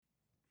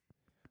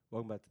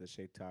Welcome back to the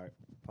Shake Talk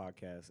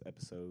Podcast,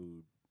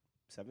 episode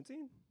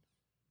 17?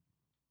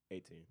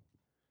 18.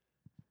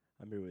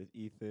 I'm here with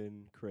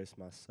Ethan, Chris,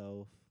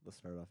 myself. Let's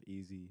start off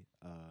easy.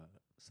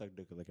 Suck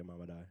dick like your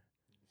mama die.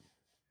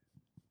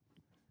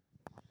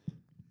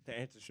 The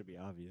answer should be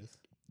obvious.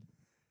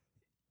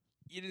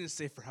 You didn't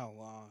say for how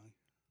long.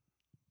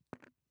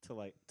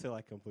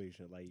 To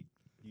completion. Like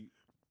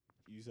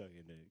you suck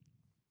your dick.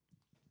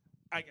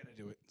 I gotta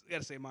do it. I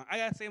gotta say mom. I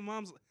gotta say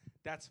mom's.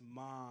 That's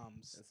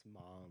mom's. That's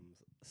mom's.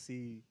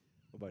 See,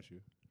 what about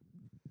you?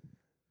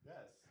 Yes.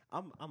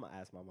 I'm gonna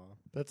ask my mom.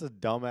 That's a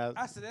dumbass.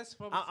 I said that's.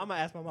 I'm gonna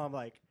ask my mom,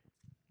 like,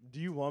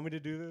 do you want me to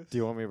do this? Do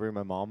you want me to bring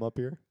my mom up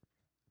here?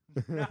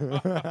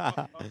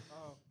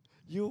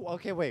 You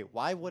okay? Wait.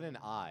 Why wouldn't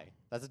I?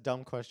 That's a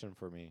dumb question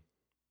for me.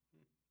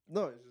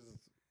 No,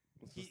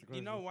 it's just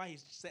You know why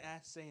he's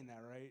saying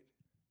that, right?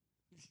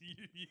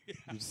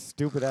 You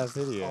stupid ass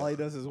idiot. all he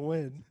does is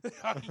win.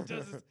 All he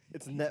does is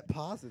It's net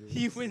positive.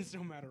 he wins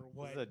no matter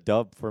what. This is a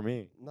dub for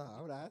me. Nah,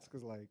 I would ask,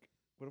 cause like,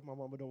 what if my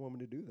mama don't want me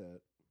to do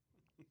that?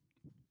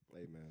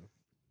 Hey man,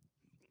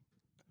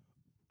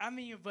 I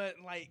mean, but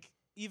like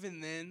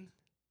even then,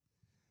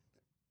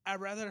 I'd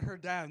rather her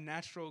die of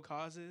natural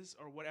causes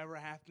or whatever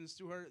happens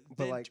to her But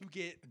than like- to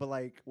get. but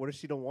like, what if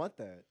she don't want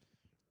that?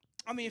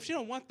 I mean, if she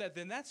don't want that,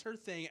 then that's her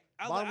thing.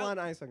 Bottom line,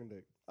 I ain't sucking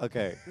dick.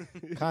 Okay.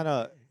 Kind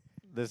of.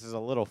 This is a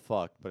little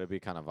fucked, but it'd be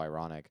kind of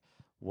ironic.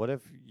 What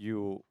if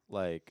you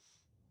like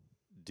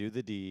do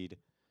the deed?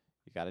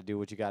 You got to do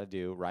what you got to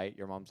do, right?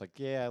 Your mom's like,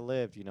 "Yeah, I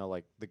lived." You know,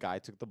 like the guy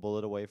took the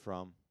bullet away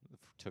from,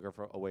 took her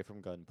away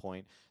from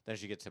gunpoint. Then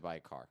she gets hit by a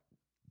car.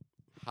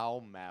 How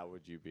mad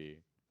would you be?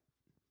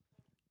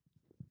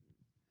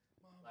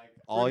 Like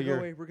all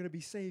your we're gonna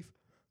be safe.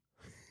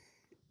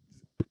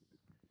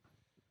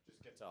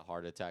 just gets a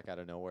heart attack out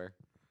of nowhere.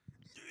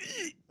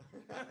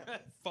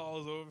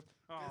 falls over.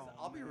 'Cause Oh,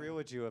 I'll be man. real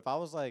with you. If I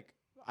was like,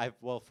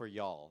 for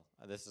y'all,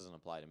 this doesn't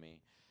apply to me.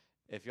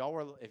 If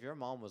your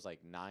mom was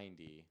like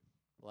 90,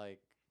 like,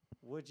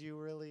 would you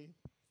really?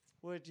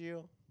 Would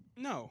you?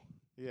 No.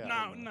 Yeah.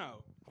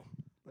 No.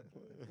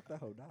 That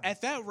hoe died.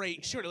 At that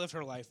rate, she would have lived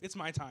her life. It's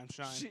my time,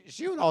 Shine.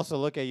 She would also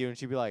look at you and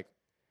she'd be like,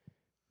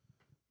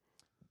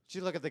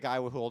 she'd look at the guy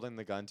holding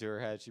the gun to her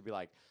head. She'd be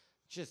like,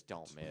 just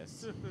don't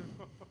miss.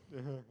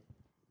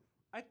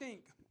 I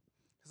think,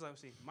 because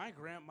let's see, my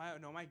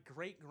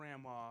great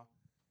grandma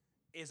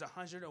is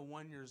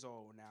 101 years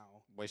old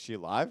now. Was she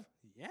alive?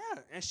 Yeah,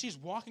 and she's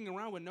walking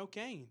around with no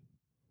cane.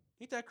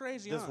 Ain't that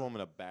crazy? This huh?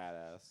 woman a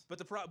badass.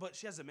 But but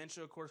she has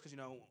dementia, of course, because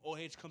old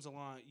age comes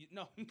along.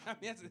 I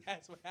mean,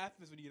 that's what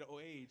happens when you get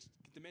old age.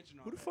 Get dementia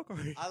on. Who the that. fuck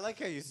are you? I like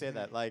how you say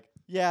that. Like,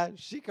 yeah,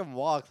 she can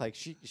walk. Like,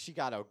 she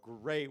got a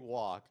great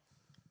walk,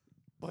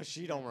 but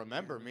she don't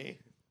remember me. Hey,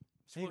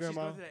 She's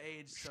Grandma. going through that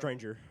age. So.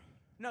 Stranger.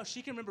 No,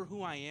 she can remember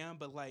who I am,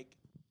 but like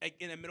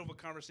in the middle of a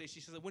conversation,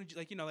 she says, "When did you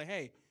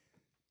hey,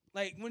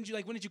 when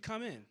did you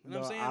come in?" You know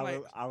what I'm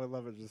saying? I would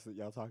love it just that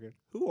y'all talking.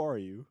 Who are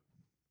you?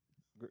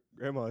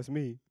 Grandma, it's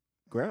me.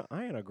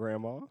 I ain't a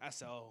grandma. I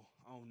said, "Oh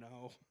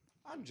no,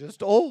 I'm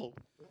just old.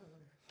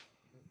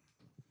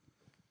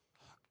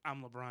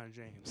 I'm LeBron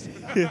James."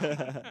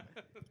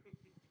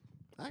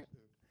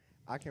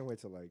 I can't wait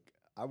to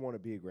I want to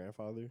be a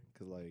grandfather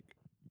because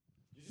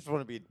You just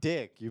want to be a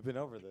dick. You've been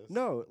over this.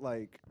 no,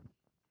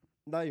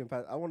 not even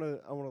past. I want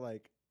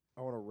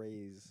to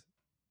raise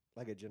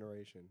a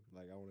generation.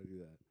 I want to do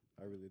that.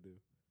 I really do.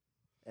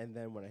 And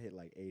then when I hit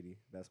 80,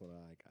 that's when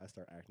I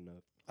start acting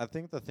up. I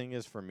think the thing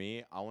is for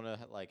me, I want to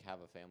have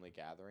a family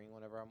gathering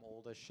whenever I'm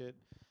old as shit.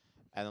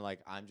 And then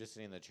I'm just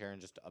sitting in the chair and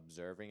just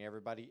observing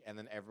everybody. And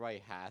then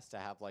everybody has to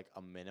have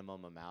a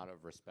minimum amount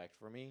of respect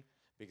for me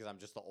because I'm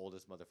just the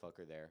oldest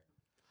motherfucker there.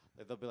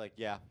 They'll be like,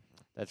 yeah,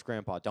 that's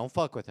grandpa. Don't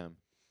fuck with him.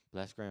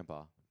 That's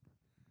grandpa.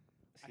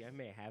 See, I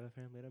may have a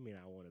family. That mean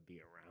I want to be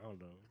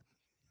around them.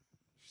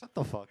 Shut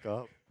the fuck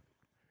up.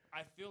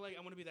 I feel like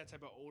I want to be that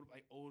type of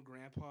old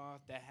grandpa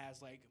that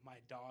has my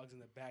dogs in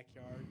the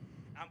backyard.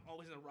 I'm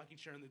always in a rocking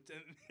chair in the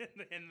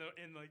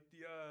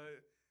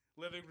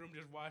living room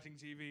just watching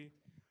TV.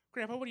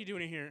 Grandpa, what are you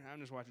doing in here? I'm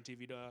just watching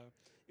TV.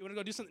 You want to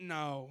go do something?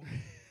 No.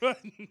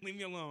 Leave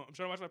me alone. I'm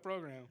trying to watch my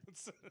program.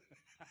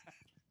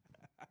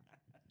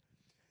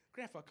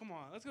 Grandpa, come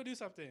on. Let's go do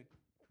something.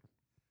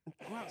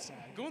 Go outside.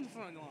 Go in the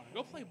front lawn.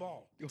 Go play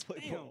ball. Go play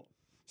Damn. ball.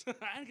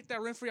 I didn't get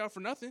that rent free out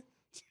for nothing.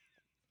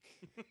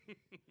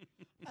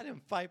 I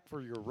didn't fight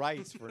for your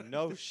rights for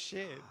no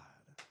shit.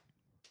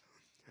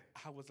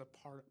 I was a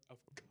part of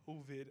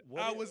COVID.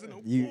 What I i- was in a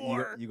You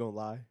war. gonna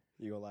lie?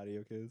 You gonna lie to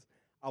your kids?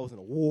 I was in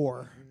a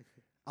war.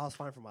 I was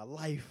fighting for my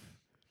life.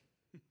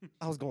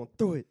 I was going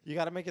through it. You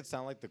got to make it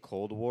sound like the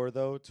Cold War,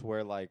 though, to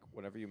where,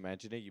 whenever you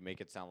mention it, you make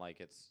it sound like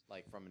it's,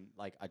 from,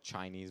 a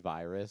Chinese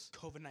virus.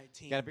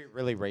 COVID-19. You got to be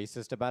really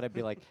racist about it.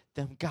 Be like,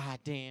 them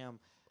goddamn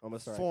I'm gonna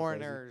start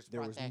foreigners. There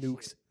brought was that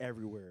nukes shit.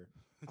 everywhere.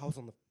 I was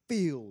on the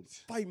field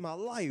fighting my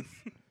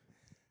life.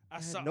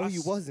 No, you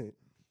s- wasn't.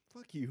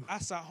 Fuck you. I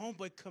saw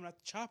homeboy coming out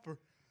the chopper.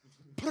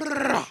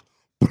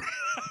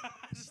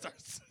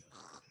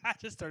 I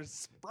just started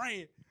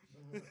spraying.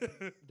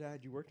 Dad,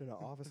 you worked in an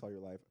office all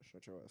your life.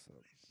 Shut your ass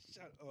up.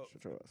 Shut up.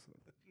 Shut your ass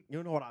up. You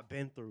don't know what I've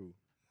been through.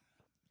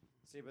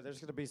 See, but there's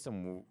gonna be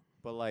some.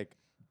 But like,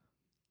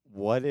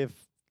 what if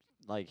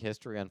like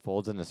history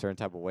unfolds in a certain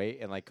type of way,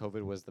 and like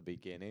COVID was the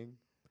beginning?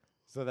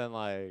 So then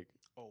like.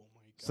 Oh my god.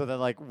 So then,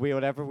 like,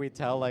 whatever we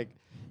tell, like,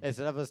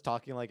 instead of us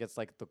talking like it's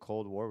like the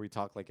Cold War, we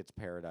talk like it's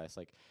paradise.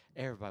 Like,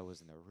 everybody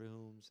was in their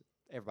rooms,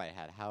 everybody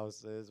had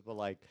houses, but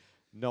like,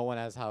 no one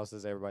has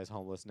houses. Everybody's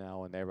homeless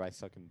now, and everybody's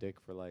sucking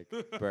dick for like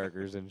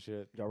burgers and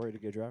shit. Y'all ready to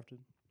get drafted?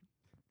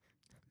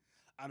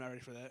 I'm not ready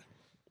for that.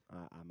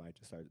 I might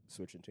just start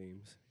switching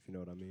teams, if you know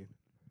what I mean.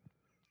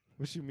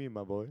 What you mean,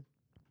 my boy?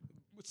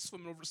 With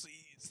swimming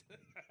overseas.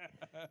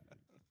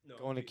 No,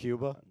 Going to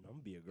Cuba? I'm gonna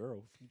be a girl.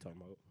 What you talking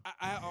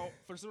about?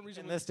 For some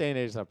reason, In this day and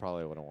age, that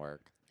probably wouldn't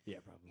work. Yeah,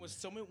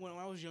 probably. when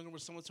I was younger, when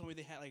someone told me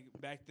they had like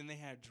back then they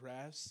had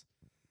drafts.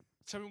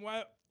 Tell me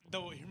why.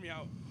 No, hear me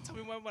out. Tell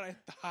me why when I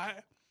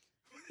thought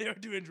they were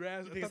doing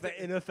drafts. It's the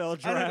NFL I thought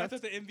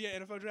draft. the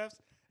NBA NFL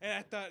drafts, and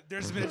I thought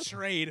there's been a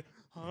trade.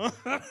 Huh?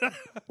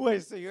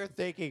 Wait, so you're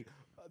thinking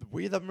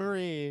we the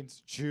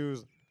Marines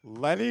choose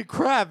Lenny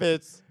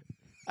Kravitz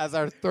as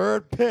our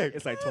third pick?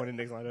 It's like 20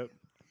 niggas lined up.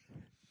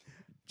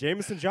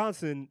 Jameson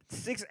Johnson,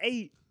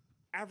 6'8",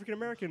 African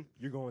American.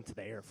 You're going to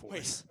the Air Force.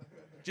 Wait,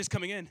 just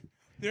coming in.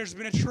 There's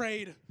been a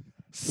trade.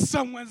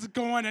 Someone's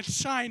going to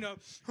China.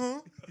 Huh?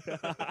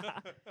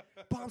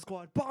 Bomb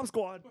squad, bomb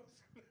squad.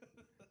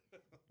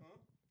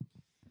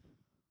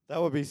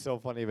 That would be so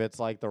funny if it's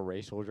like the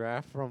racial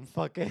draft from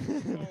fucking.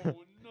 Oh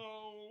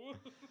no.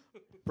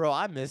 Bro,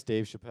 I miss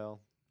Dave Chappelle.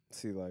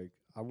 See, like,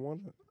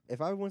 if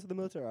I went to the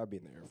military, I'd be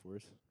in the Air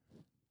Force.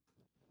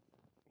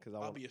 Cause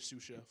I'll be a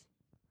sous chef.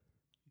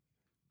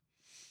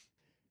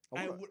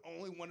 I would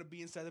only want to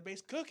be inside the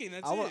base cooking.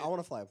 That's I it. want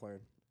to fly a plane.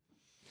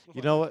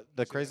 You know what?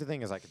 The crazy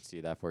thing is I could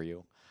see that for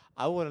you.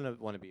 I wouldn't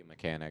want to be a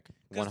mechanic.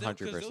 100%.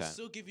 Because they'll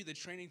still give you the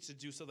training to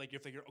do stuff like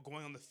if you're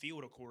going on the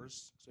field, of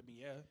course. So I mean,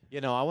 yeah.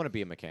 You know, I want to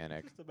be a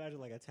mechanic. Just imagine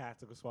like a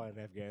tactical squad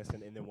in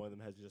Afghanistan, and then one of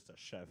them has just a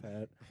chef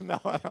hat. No,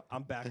 I don't.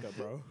 I'm backup,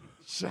 bro.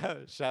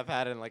 Chef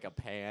hat in like a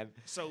pan.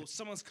 So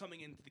someone's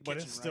coming into the But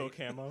kitchen, it's still right?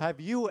 camo. Have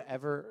you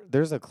ever?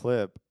 There's a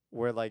clip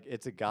where like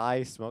it's a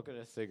guy smoking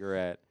a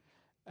cigarette,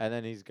 and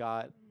then he's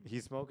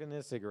smoking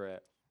his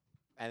cigarette,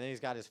 and then he's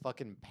got his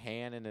fucking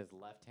pan in his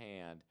left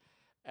hand,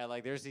 and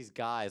like there's these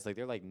guys like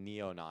they're like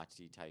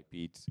neo-Nazi type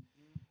beats,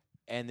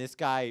 and this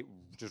guy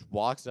just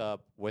walks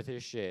up with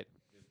his shit,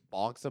 just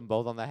bonks them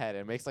both on the head,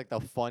 and makes like the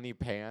funny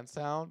pan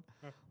sound,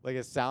 like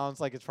it sounds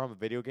like it's from a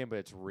video game but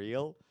it's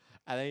real,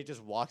 and then he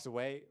just walks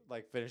away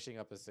like finishing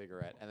up his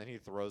cigarette, and then he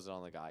throws it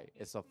on the guy.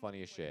 It's the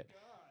funniest shit.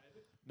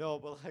 No,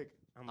 but like.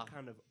 I'm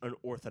kind of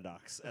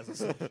unorthodox as a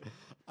soldier.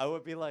 I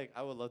would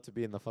love to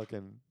be in the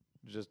fucking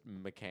just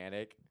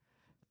mechanic.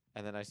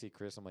 And then I see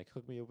Chris, I'm like,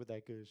 hook me up with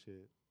that good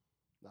shit.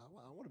 Nah,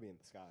 I want to be in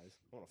the skies.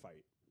 I want to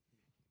fight.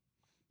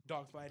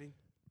 Dog fighting.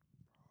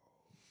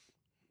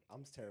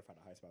 I'm terrified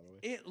of heights, by the way.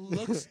 It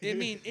looks.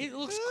 It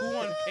looks cool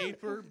on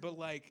paper, but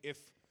like if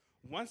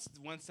once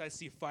I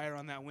see fire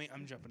on that wing,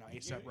 I'm jumping out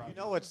ASAP. You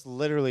know, it's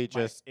literally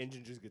My just,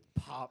 engine just gets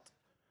popped.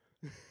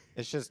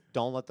 it's just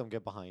don't let them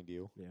get behind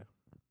you. Yeah.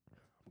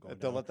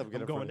 Don't let them get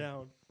I'm in going front of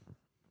down.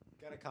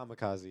 Gotta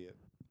kamikaze it.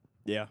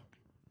 Yeah.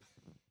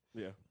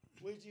 Yeah.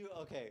 Would you,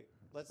 okay,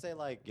 let's say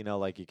like, you know,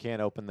 like you can't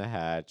open the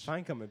hatch. I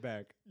ain't coming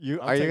back. You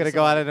I'm Are you taking going to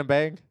go some- out in a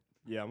bang?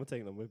 Yeah, I'm going to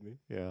take them with me.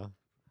 Yeah.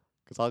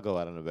 Because I'll go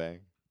out in a bang.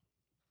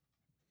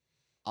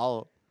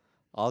 I'll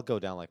go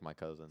down like my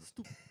cousins.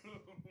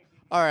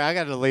 All right, I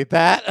got to delete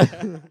that.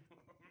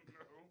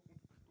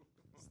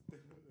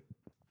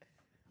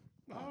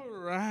 All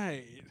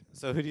right.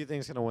 So who do you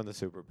think is going to win the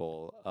Super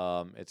Bowl?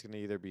 It's going to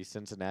either be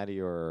Cincinnati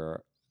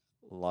or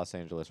Los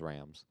Angeles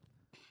Rams.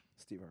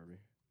 Steve Harvey.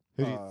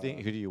 Who do you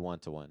think? Who do you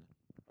want to win?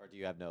 Or do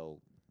you have no?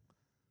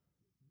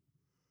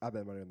 I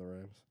bet money on the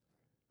Rams.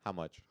 How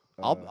much?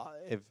 If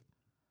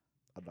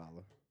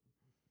 $1.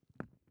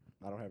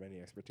 I don't have any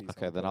expertise.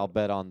 okay, then I'll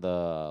bet on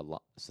the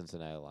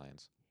Cincinnati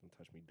Lions. Don't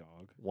touch me,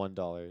 dog.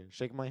 $1.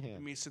 Shake my I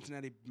hand. mean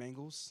Cincinnati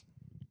Bengals.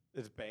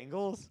 It's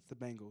Bengals. It's the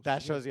Bengals.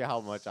 That shows you how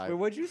much I Wait,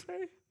 what'd you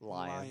say?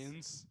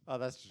 Lions. Oh,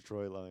 that's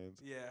Detroit Lions.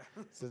 Yeah.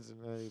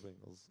 Cincinnati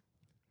Bengals.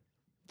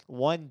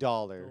 $1.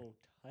 Don't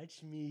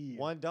touch me.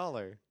 $1.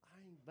 I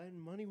ain't betting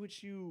money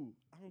with you.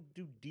 I don't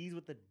do deeds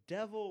with the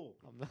devil.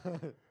 I'm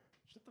not.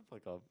 Shut the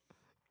fuck up.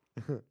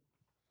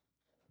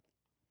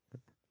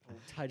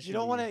 Don't touch You me.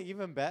 don't want to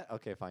even bet?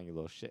 Okay, fine, you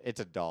little shit. It's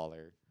 $1.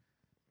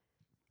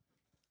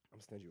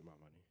 I'm stingy with my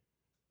money.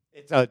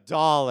 It's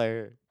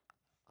 $1.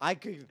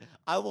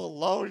 I will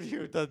loan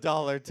you the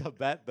dollar to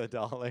bet the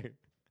dollar.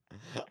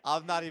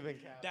 I'm not even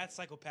counting. That's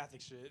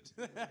psychopathic shit.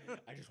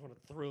 I just want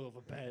a thrill of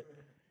a bet.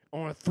 I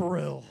want a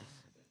thrill.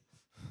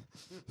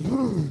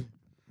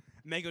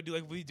 Mango do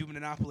like we do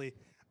Monopoly.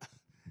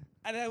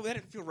 That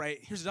didn't feel right.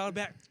 Here's $1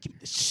 back. Give me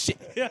the shit.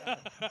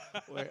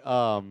 Wait,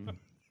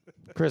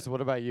 Chris,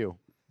 what about you?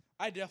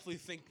 I definitely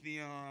think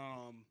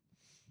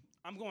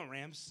I'm going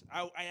Rams.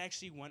 I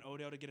actually want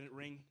Odell to get a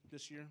ring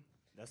this year.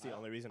 That's the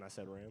only reason I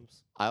said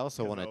Rams. I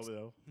also 'Cause want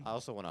though. I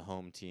also want a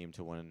home team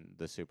to win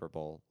the Super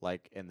Bowl,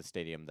 like in the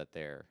stadium that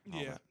they're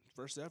home Yeah, at.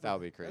 first ever. That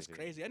would be That's crazy.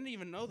 crazy. I didn't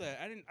even know that.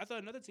 I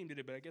thought another team did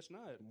it, but I guess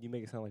not. You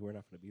make it sound like we're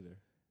not going to be there.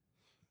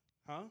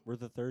 Huh? We're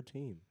the third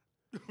team.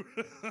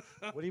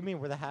 What do you mean?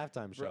 We're the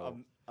halftime Bro, show.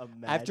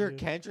 After After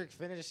Kendrick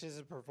finishes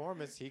his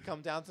performance, he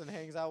comes down and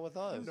hangs out with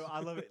us. No, I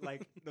love it.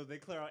 Like, no, they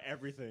clear out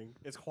everything.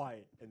 It's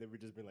quiet, and then we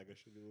just bring like a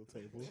shitty little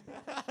table.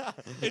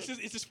 it's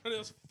just one of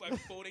those like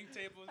folding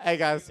tables. Hey,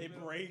 guys. It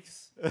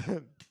breaks.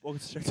 Welcome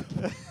to Check.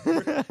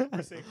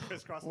 We're sitting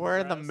crisscross. We're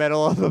in the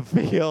middle of the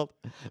field.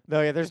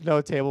 No, yeah, there's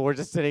no table. We're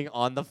just sitting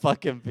on the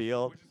fucking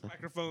field. With just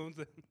microphones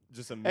that,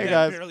 Just a Hey, mean,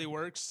 guys. barely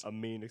works. a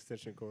mean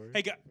extension cord.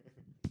 Hey,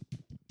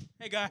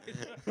 hey guys.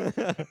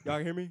 Y'all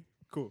hear me?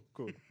 Cool.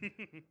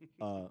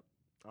 I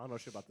don't know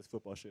shit about this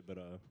football shit, but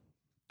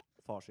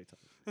fall shit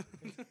time.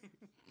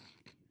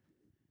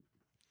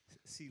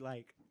 See,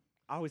 like,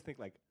 I always think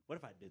like, what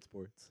if I did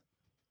sports?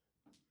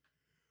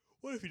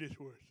 What if you did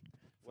sports?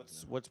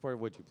 What sport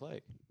would you play?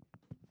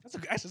 That's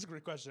a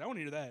great question. I want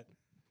to hear that.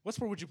 What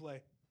sport would you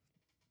play?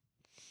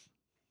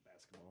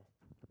 Basketball.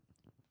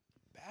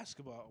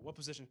 Basketball. What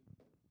position?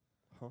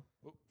 Huh?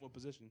 What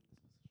position?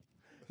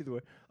 Either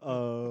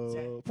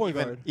way. Point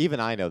guard. Even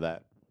I know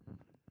that.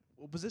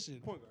 What position?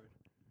 Point guard.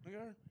 Point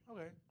guard?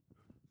 Okay.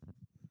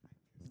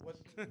 What?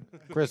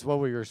 Chris, what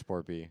would your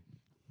sport be?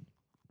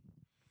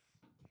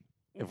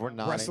 If we're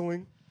not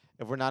Wrestling.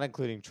 if we're not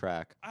including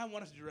track, I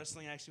wanted to do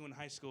wrestling actually in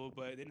high school,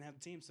 but I didn't have a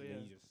team, so yeah.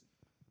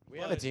 we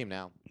have a team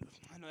now.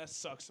 I know that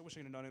sucks. I wish I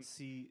could have done it.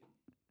 See,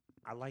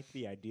 I like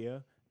the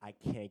idea. I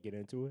can't get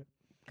into it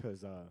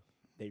because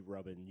they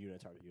rub in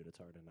unitard to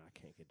unitard, and I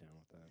can't get down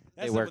with that.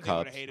 That's wear the one thing I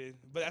would cups. have hated.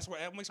 But that's what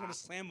that makes me want to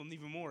slam them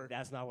even more.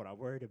 That's not what I'm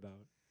worried about.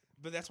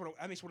 But that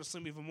makes me want to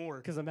slam even more.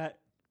 Because I'm at.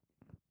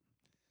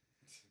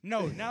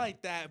 No, not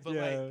like that, but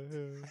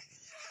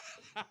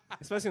like,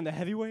 Especially in the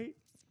heavyweight,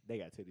 they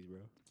got titties, bro.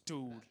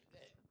 dude,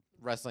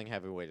 Wrestling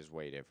heavyweight is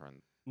way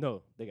different.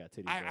 No, they got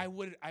titties.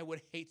 bro. I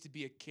would hate to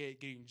be a kid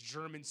getting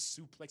German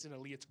suplex in a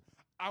leotard.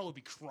 I would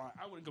be crying.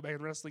 I wouldn't go back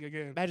to wrestling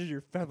again. Imagine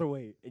you're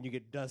featherweight and you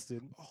get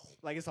dusted. Oh.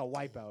 Like it's a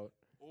wipeout.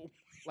 Oh.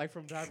 Like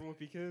from Driving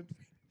with Your Kids.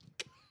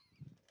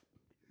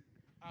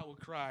 I would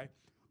cry.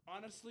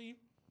 Honestly,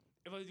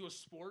 if I do a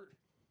sport,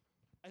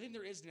 I think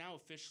there is now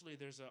officially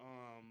there's a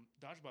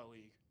dodgeball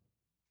league,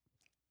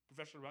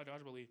 professional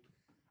dodgeball league.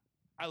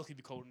 I look to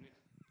be cold in it.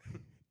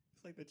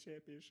 It's like the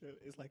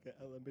championship. It's like an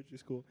elementary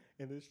school,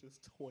 and there's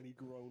just 20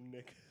 grown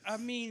niggas. I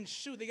mean,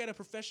 shoot, they got a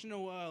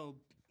professional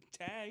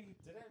tag.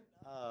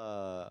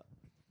 Didn't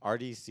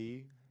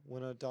RDC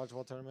win a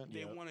dodgeball tournament?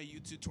 They won a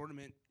YouTube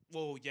tournament.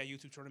 Well, yeah,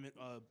 YouTube tournament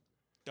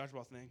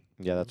dodgeball thing.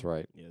 Yeah, that's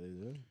right. Yeah, they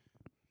do.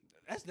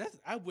 That's.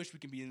 I wish we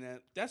can be in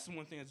that. That's the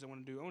one thing I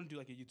want to do. I want to do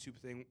like a YouTube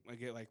thing. I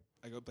go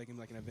in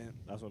like an event.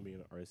 That's gonna be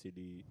an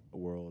RCD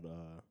World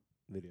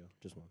video.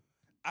 Just one.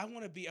 I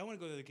want to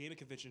go to the gaming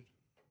convention.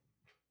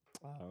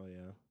 Oh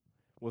yeah.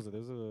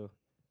 There's a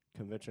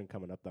convention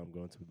coming up that I'm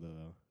going to,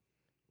 the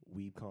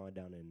WeebCon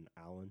down in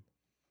Allen.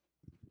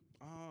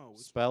 Oh,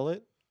 Spell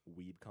it.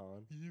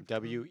 WeebCon.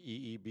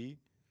 WEEB.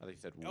 I think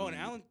you said. Oh, in weeb.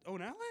 Allen. Oh,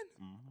 in Allen.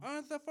 Mm-hmm. Oh,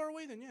 not that far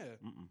away then.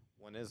 Yeah.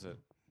 When is it?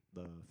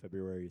 The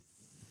February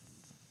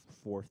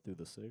 4th through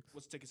the 6th.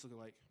 What's the tickets looking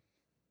like?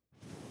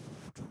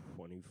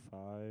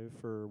 25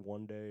 for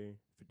 1 day,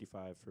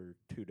 55 for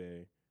 2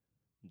 day.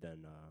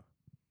 Then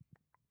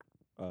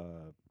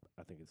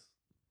I think it's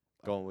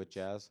Going with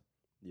Jazz.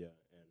 yeah,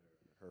 and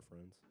her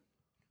friends.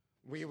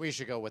 We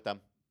should go with them.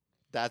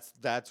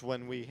 That's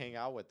when we hang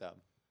out with them.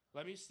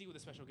 Let me see with the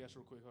special guest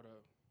real quick. Hold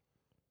up.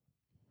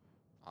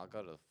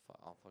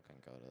 I'll fucking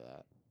go to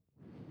that.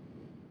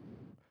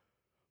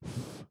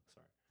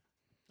 Sorry.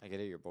 I get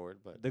it. You're bored,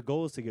 but The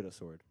goal is to get a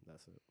sword.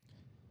 That's it.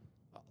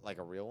 like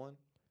a real one.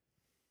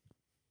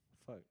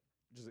 Fuck.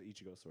 Just an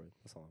Ichigo sword.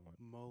 That's all I want.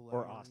 Mo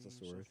Or Lowry, Asta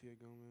sword. Sophia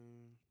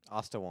Gomez.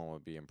 Asta one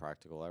would be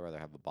impractical. I'd rather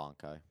have a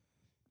Bankai.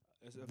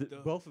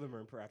 Both of them are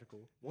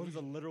impractical. One's a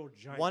literal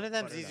giant. One of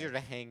them's butter easier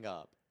knife. to hang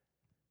up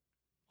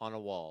on a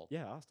wall.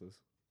 Yeah, Asta's.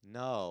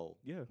 No.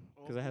 Yeah,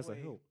 because it has a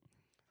hilt.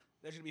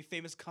 There's gonna be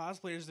famous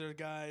cosplayers there,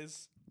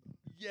 guys.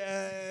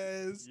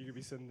 Yes. You could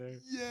be sitting there.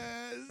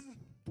 Yes.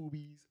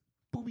 Boobies.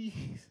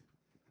 Boobies.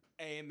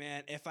 Hey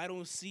man, if I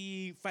don't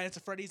see Five Nights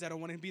at Freddy's, I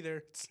don't want to be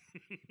there.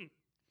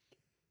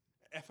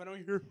 If I don't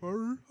hear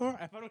her,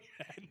 if I don't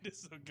hear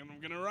this, I'm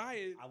gonna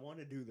riot. I want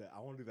to do that.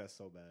 I want to do that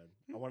so bad.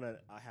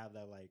 I have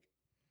that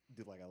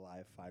do like a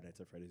live Five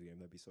Nights at Freddy's game.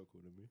 That'd be so cool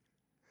to me.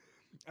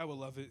 I would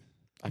love it.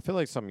 I feel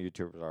like some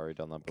YouTubers have already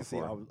done that See,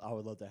 before. I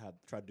would love to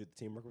try to do the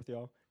teamwork with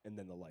y'all, and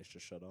then the lights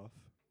just shut off,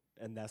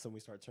 and that's when we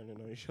start turning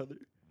on each other.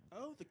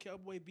 Oh, the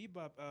Cowboy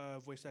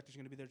Bebop voice actor's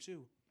gonna be there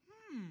too.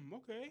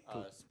 Okay.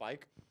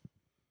 Spike.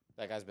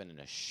 That guy's been in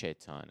a shit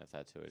ton. If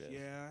that's who it is.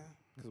 Yeah.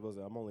 Because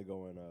I'm only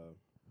going. I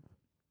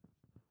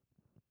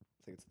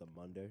think it's the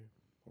Monday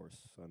or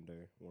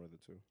Sunday, one of the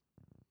two.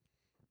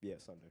 Yeah,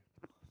 Sunday.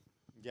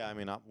 Yeah, I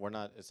mean, we're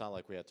not. It's not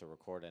like we had to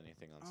record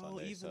anything on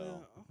Sunday. even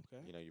So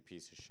okay. you know, you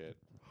piece of shit.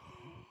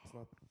 It's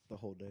not the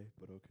whole day,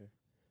 but okay.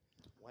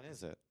 When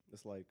is it?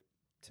 It's like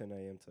 10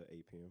 a.m. to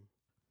 8 p.m.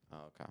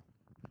 Oh, okay.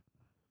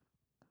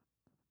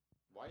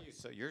 Why are you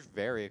so? You're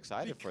very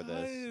excited for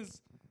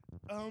this.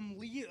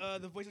 Lee,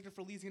 the voice actor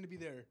for Lee's gonna be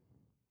there.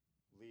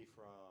 Lee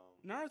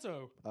from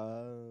Naruto.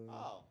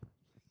 Oh.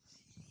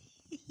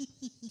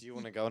 Do you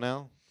want to go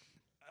now?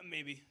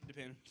 Maybe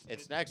depends.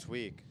 It's next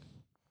week.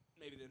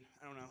 Maybe then.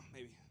 I don't know.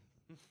 Maybe.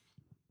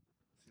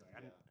 See, like,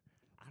 I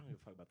don't give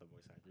a fuck about the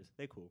voice actors.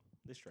 They cool.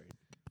 They straight.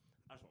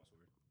 I just want a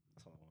sword.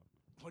 That's all I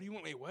want. What do you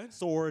want? Wait, what?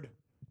 Sword.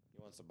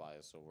 He wants to buy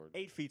a sword.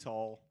 8 feet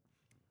tall.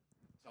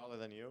 Taller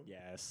than you?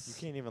 Yes. You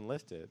can't even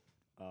lift it.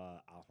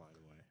 I'll find a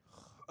way.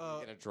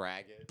 You're gonna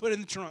drag it. Put it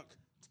in the trunk.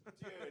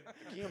 Dude,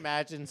 can you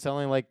imagine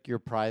selling like your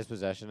prized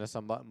possession to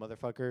some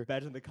motherfucker?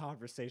 Imagine the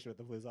conversation with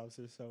the police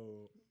officer.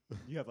 So,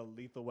 you have a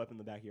lethal weapon in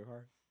the back of your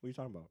car? What are you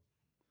talking about?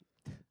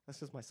 That's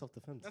just my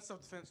self-defense. That's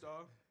self-defense,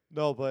 dog.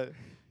 No, but can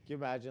you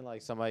imagine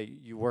like somebody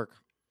you work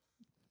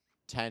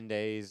 10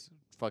 days,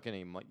 fucking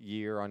a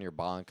year on your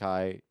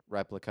Bankai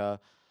replica.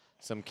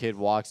 Some kid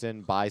walks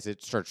in, buys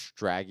it, starts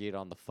dragging it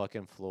on the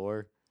fucking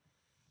floor.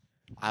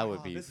 I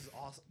would be. This is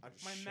awesome.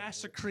 My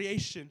master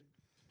creation.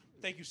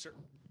 Thank you, sir.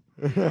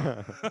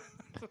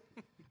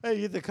 Hey,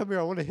 Ethan, come here.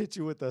 I want to hit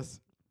you with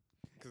this.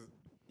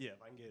 Yeah,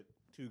 if I can get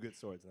 2 good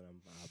swords, then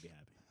I'll be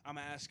happy. I'm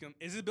gonna ask him.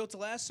 Is it built to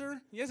last, sir?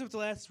 Yes, it's built to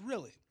last.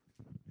 Really?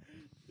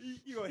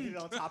 You gonna hit it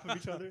on top of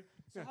each other?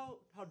 So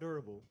how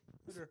durable?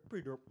 It's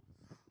pretty durable.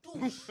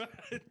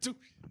 Dude,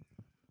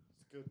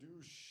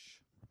 Skadoosh.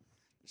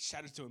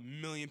 shattered to a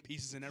million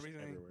pieces and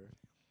everything. Everywhere.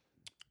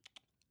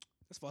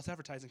 That's false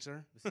advertising,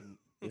 sir.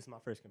 This is my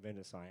first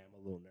convention, so I am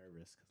a little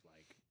nervous because,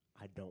 like,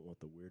 I don't want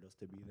the weirdos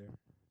to be there.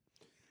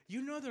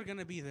 You know they're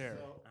gonna be there.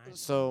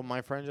 So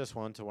my friend just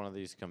went to one of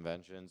these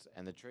conventions,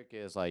 and the trick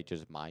is like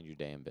just mind your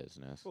damn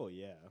business. Well,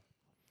 yeah.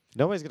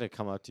 Nobody's gonna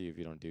come up to you if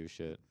you don't do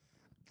shit.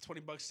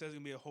 $20 says there's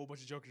gonna be a whole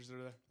bunch of jokers there.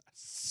 I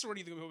swear to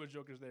you, there's gonna be a whole bunch of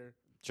jokers there.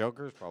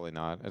 Jokers probably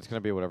not. It's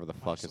gonna be whatever the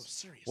Why are fuck you is.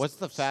 so serious, What's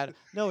the Bruce? fat?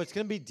 No, it's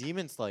gonna be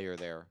Demon Slayer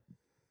there.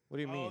 What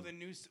do you Oh, mean? the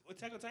new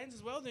Attack on Titans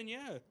as well. Then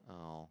yeah,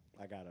 Oh,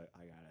 I gotta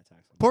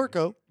attack somebody.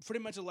 Porco.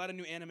 pretty much a lot of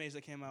new animes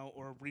that came out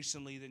or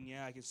recently. Then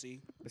yeah, I can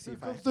see. Let's see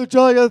if I the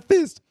giant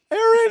fist.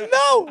 Aaron,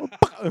 no.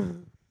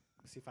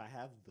 see if I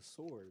have the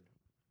sword.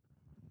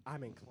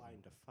 I'm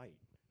inclined to fight.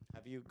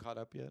 Have you caught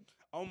up yet?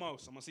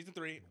 Almost. I'm on season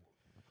 3.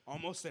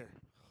 Almost there.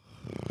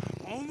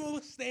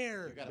 Almost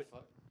there.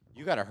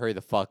 You gotta hurry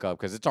the fuck up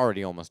because it's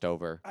already almost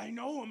over. I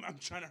know. I'm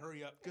trying to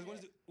hurry up because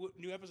what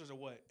new episodes are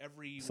what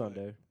every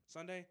Sunday. What?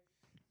 Sunday.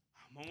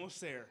 I'm almost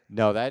there.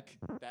 No, that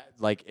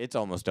like it's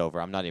almost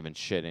over. I'm not even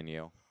shitting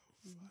you.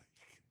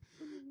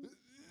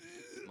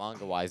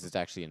 Manga wise, it's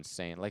actually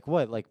insane. Like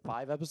what? Like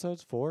 5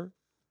 episodes? 4?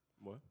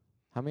 What?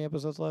 How many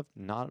episodes left?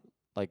 Not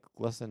like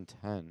less than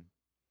 10.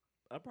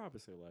 I'd probably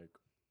say like.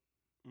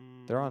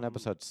 They're on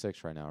episode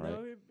 6 right now, right?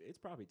 No, it's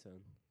probably 10.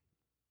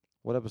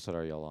 What episode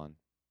are y'all on?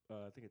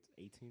 I think it's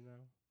 18 now.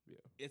 Yeah.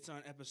 It's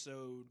on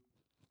episode.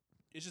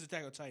 It's just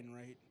Attack on Titan,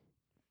 right?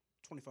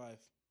 25.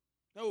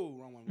 No,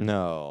 wrong one.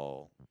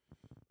 No.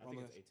 I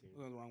think it's 18.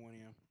 The wrong one,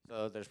 yeah.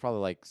 So there's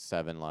probably like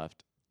 7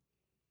 left.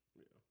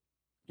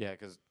 Yeah,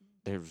 because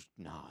there's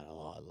not a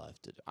lot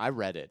left to do. I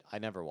read it. I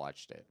never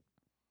watched it.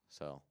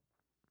 So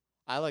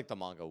I like the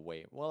manga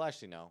way. Well,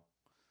 actually, no.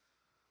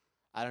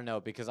 I don't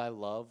know because I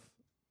love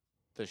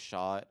the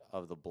shot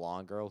of the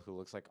blonde girl who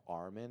looks like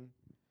Armin.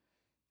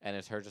 And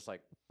it's her just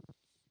like,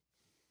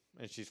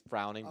 and she's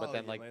frowning, but Oh,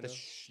 then like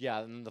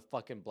Yelena? and then the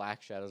fucking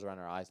black shadows around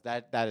her eyes.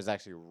 That is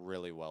actually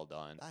really well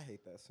done. I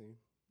hate that scene.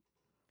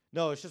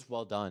 No, it's just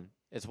well done.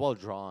 It's well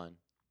drawn.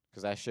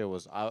 Because that shit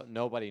was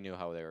nobody knew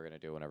how they were gonna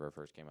do whenever it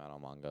first came out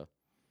on manga.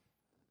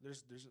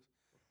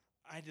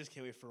 I just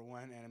can't wait for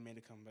one anime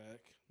to come back.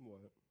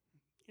 What?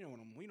 You know what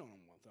we know what I'm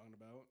talking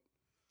about.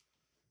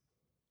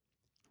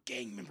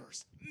 Gang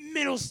members,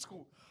 middle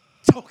school,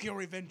 Tokyo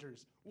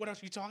Revengers. What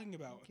else are you talking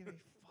about? Give a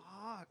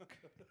fuck.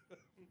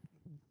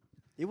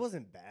 It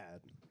wasn't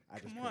bad.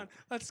 Come on,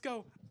 let's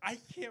go. I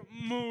can't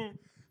move.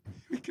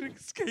 We can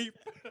escape.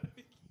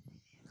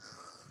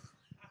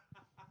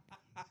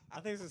 I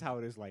think this is how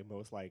it is like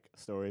most like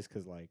stories,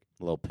 cause like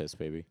A little piss,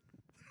 baby.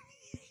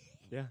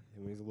 yeah,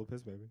 it means a little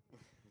piss, baby.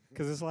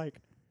 Cause it's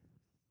like,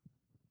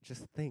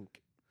 just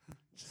think,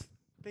 just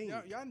think.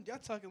 Y'all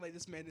talking like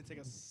this man didn't take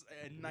a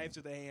knife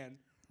to the hand,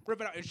 rip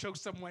it out and choke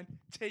someone.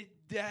 Take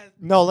that.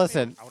 No,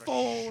 listen. I would've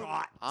Phone.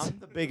 shot. I'm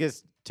the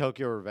biggest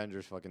Tokyo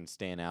Revengers fucking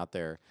stan out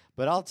there.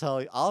 But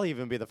I'll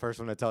even be the first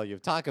one to tell you,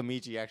 if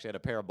Takamichi actually had a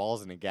pair of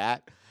balls and a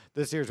gat,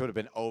 this series would have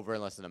been over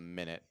in less than a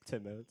minute.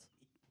 10 minutes.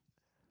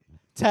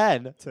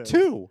 10? 10.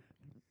 2.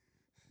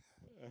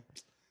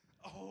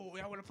 Oh,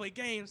 y'all want to play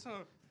games,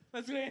 huh?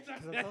 Let's go ahead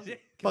and talk that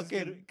shit.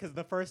 Because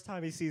the first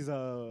time he sees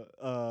what's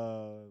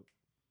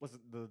it,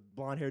 the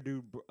blonde hair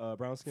dude,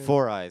 brown skin,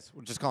 4 eyes.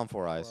 We'll just call him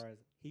 4 eyes. 4 eyes,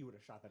 he would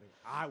have shot that.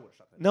 I would have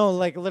shot that. No,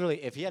 like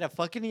literally, if he had a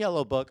fucking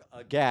yellow book,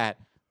 a gat,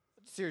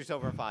 series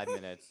over in 5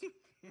 minutes.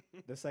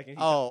 The second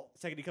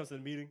he comes to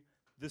the meeting,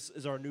 this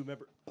is our new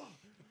member.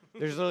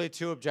 There's literally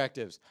 2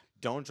 objectives.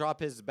 Don't drop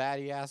his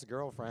baddie ass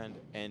girlfriend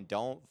and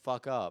don't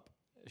fuck up.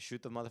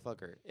 Shoot the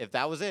motherfucker. If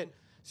that was it,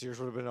 Sears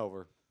would have been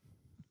over.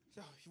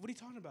 Yo, what are you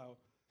talking about?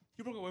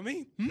 You broke up with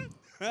me? Hmm?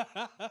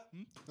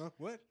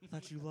 What? I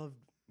thought you loved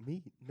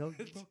me. No,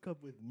 you broke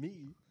up with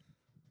me.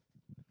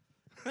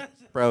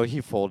 Bro,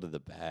 he folded the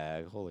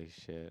bag. Holy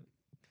shit.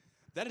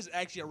 That is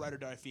actually a ride or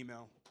die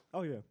female.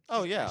 Oh yeah.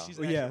 Oh, yeah. She's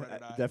Well, actually yeah, a ride or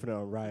die.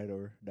 definitely on ride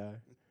or die.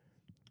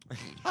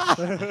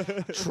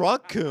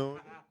 Truck coon.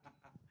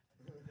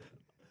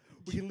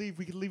 We can leave.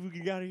 We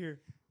can get out of here.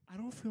 I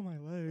don't feel my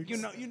legs.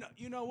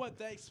 You know what?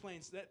 That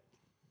explains that.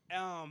 I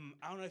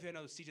don't know if you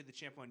know CJ the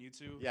Champ on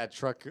YouTube. Yeah,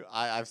 truck.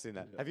 I've seen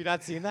that. Have you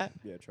not seen that?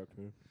 Yeah, truck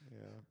move. Yeah.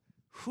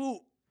 Who,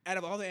 out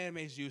of all the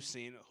animes you've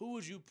seen, who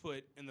would you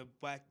put in the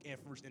Black Air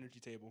Force energy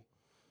table?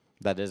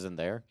 That isn't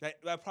there.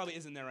 That probably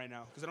isn't there right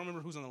now because I don't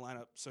remember who's on the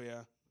lineup. So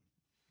yeah.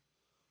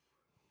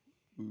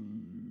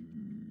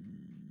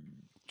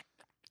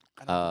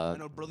 I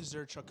know Broly's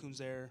there, Chuck Kun's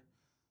there.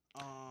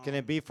 Can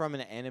it be from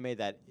an anime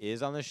that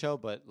is on the show,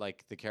 but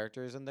like the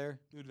character isn't there?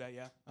 Do that,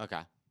 yeah. Okay.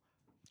 I'm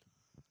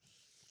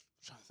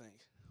trying to think.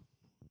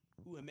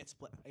 Ooh, I met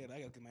Split. I gotta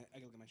look at my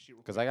sheet real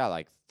quick. Because I got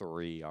like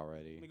 3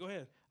 already. Let me go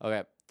ahead.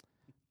 Okay.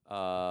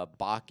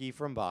 Baki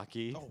from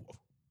Baki.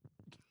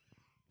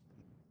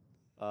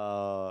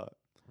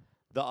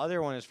 The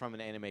other one is from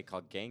an anime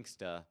called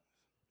Gangsta,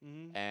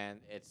 and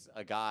it's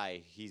a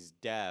guy. He's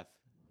deaf.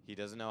 He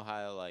doesn't know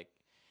how to like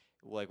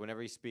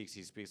whenever he speaks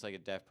like a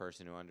deaf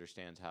person who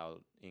understands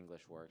how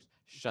English works.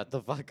 Shut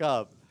the fuck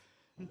up.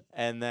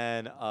 And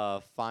then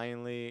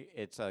finally,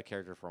 it's a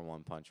character from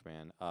One Punch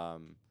Man.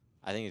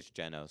 I think it's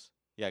Genos.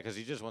 Yeah, because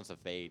he just wants to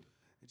fade.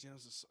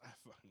 Genos is, I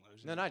fucking love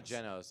Genos. No, not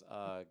Genos.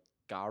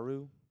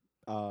 Garu.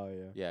 Oh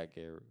yeah. Yeah,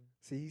 Garu.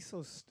 See, he's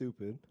so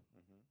stupid.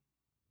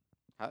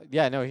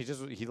 Yeah, no,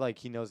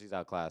 he knows he's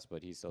outclassed,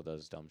 but he still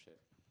does dumb shit.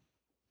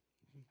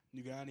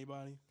 You got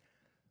anybody?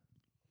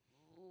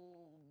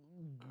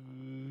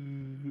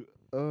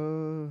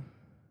 Damn.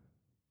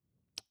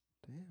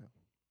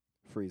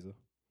 Frieza.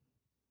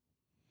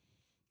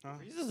 Huh?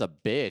 Frieza's a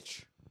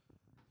bitch.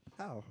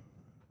 How?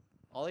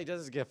 All he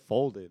does is get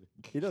folded.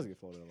 He does get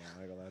folded a lot.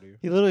 I ain't gonna lie to you.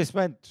 He literally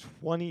spent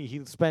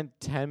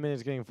 10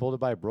 minutes getting folded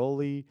by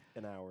Broly.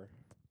 An hour.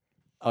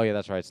 Oh yeah,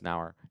 that's right. It's an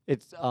hour.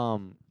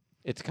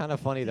 It's kind of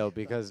funny though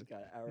because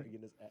Got an hour to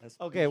get his ass.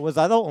 okay, was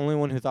I the only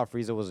one who thought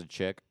Frieza was a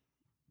chick?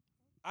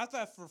 I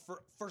thought for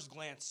first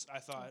glance, I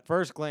thought.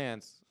 First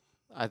glance,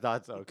 I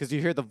thought so because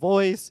you hear the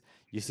voice,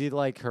 you see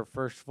like her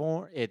first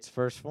form. It's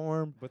first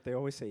form. But they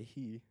always say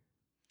he.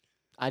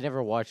 I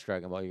never watched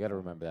Dragon Ball. You got to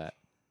remember that.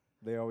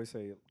 They always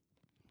say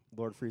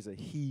Lord Frieza.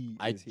 He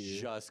I is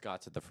here. just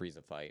got to the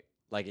Frieza fight.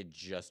 Like it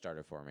just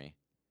started for me.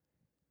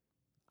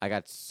 I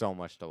got so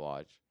much to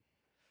watch.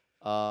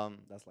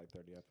 That's like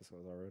 30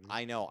 episodes already.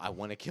 I know. I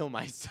want to kill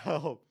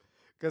myself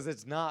because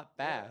it's not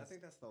Yeah, fast. I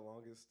think that's the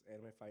longest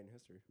anime fight in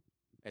history.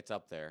 It's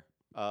up there.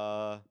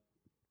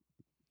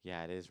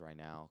 Yeah, it is right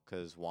now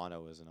because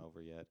Wano isn't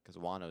over yet.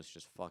 Because Wano's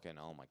just fucking.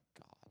 Oh my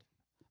god.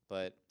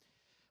 But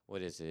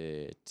what is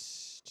it?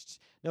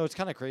 No, it's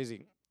kind of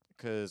crazy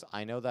because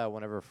I know that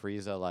whenever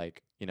Frieza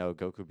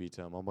Goku beats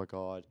him. Oh my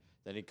god.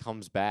 Then he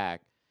comes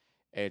back.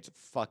 It's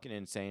fucking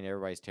insane.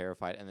 Everybody's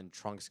terrified, and then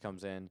Trunks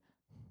comes in.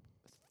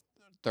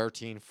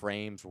 13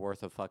 frames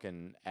worth of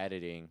fucking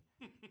editing.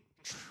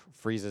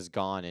 Frieza's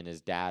gone and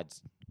his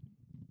dad's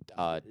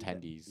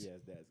tendies. Yeah,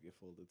 his dad's get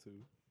folded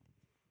too.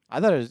 I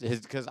thought it was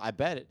his because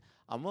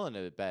I'm willing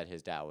to bet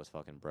his dad was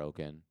fucking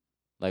broken.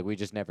 Like we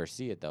just never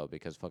see it though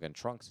because fucking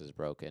Trunks is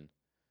broken.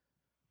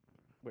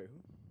 Wait,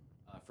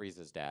 who?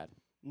 Frieza's dad.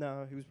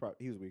 No, he was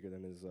weaker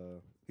than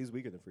he was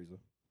weaker than Frieza.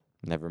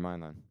 Never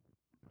mind then.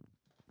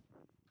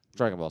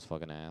 Dragon Ball's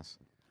fucking ass.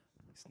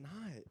 It's not.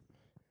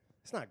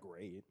 It's not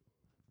great.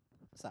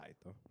 It's alright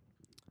though.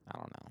 I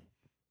don't know.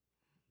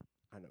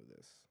 I know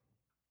this.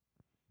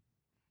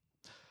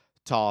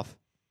 Toph.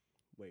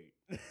 Wait.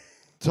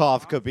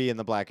 Toph could be in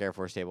the Black Air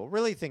Force table.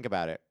 Really think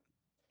about it.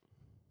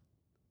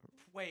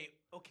 Wait,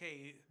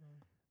 okay.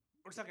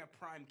 We're talking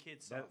Prime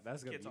Kids off.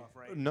 That's gonna Kids be- off,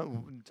 right?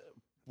 No,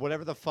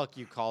 whatever the fuck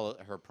you call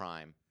it, her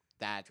prime.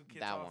 That Kids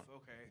that off. one.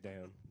 Okay.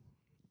 Damn.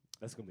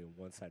 That's gonna be a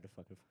one-sided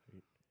fucking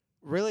fight.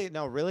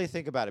 Really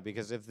think about it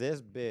because if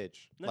this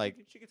bitch No,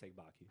 she could take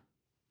Baki.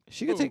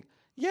 she could Who? take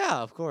yeah,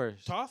 of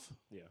course. Toph?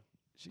 Yeah.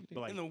 She could,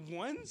 But like, In the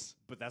ones?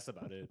 but that's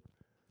about it.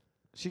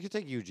 she could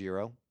take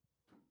Yujiro.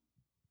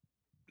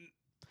 Maybe.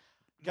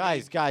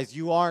 Guys,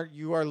 you are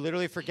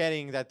literally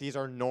forgetting that these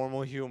are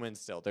normal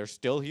humans still. They're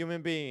still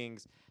human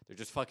beings. They're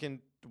just fucking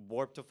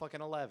warped to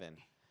fucking 11.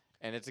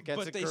 And it's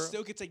against a But they girl.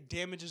 still could take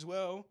damage as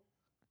well.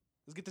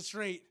 Let's get this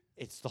straight.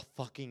 It's the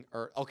fucking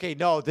Earth. Okay,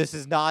 no, this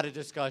is not a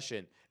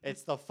discussion.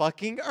 It's the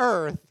fucking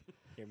Earth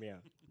Hear me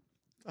out.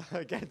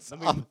 against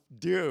Let me- a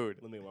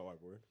dude. Let me get my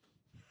whiteboard.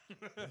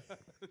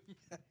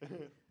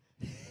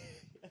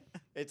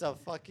 It's a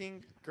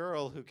fucking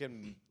girl who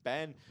can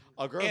bend.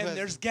 A girl And who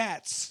there's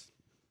GATs.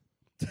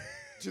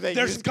 do they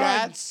there's use guns.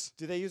 GATs?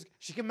 Do they use?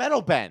 She can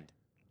metal bend.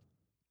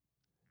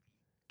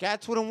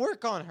 GATs wouldn't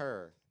work on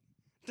her.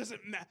 Does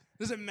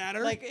it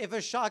matter? Like if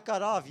a shot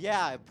got off,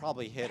 yeah, it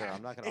probably hit her.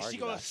 I'm not gonna Is she argue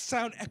gonna that.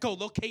 sound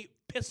echolocate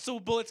pistol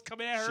bullets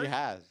coming at her? She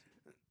has.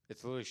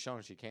 It's literally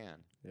shown she can.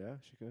 Yeah,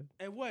 she could.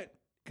 And what?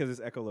 Because it's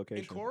In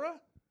echolocation. Korra?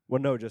 Well,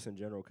 no, just in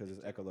general, because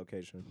it's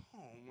echolocation. Oh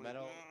my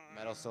Metal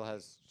God. still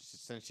has,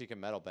 since she can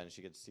metal bend,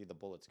 she could see the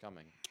bullets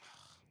coming.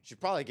 She'd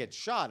probably get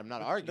shot. I'm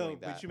not arguing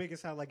that. But you make it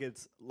sound like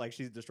it's like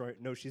she's destroying.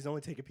 No, she's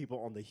only taking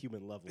people on the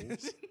human level.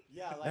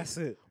 Yeah, like That's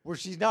it. where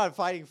she's not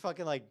fighting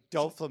fucking like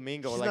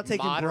Doflamingo or She's like not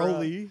taking Madara.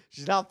 Broly.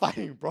 She's not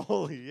fighting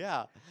Broly.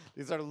 Yeah,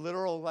 these are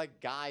literal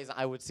like guys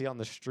I would see on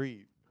the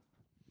street.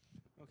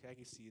 Okay, I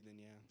can see it then,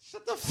 yeah.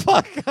 Shut the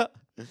fuck up.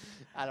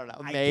 I don't know.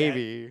 I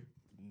Maybe.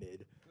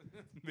 Mid.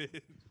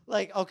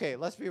 Like, okay,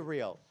 let's be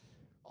real.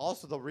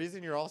 Also, the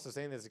reason you're also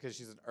saying this is because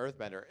she's an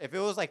earthbender. If it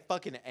was like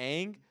fucking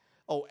Aang,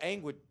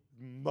 Aang would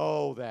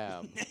mow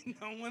them.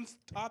 No one's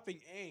topping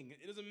Aang.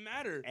 It doesn't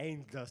matter.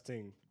 And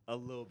dusting a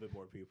little bit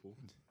more people.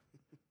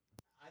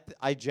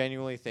 I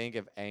genuinely think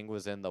if Aang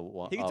was in the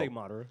one, He can take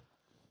Madara.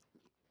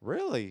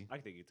 Really? I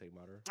think he can take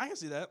Madara. I can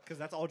see that. Because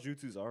that's all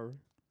jutsus are.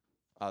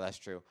 Oh, that's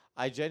true.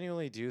 I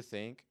genuinely do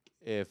think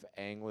if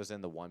Aang was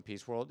in the One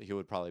Piece world, he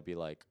would probably be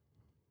like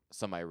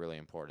somebody really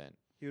important.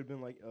 He would have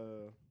been like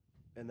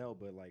Enel,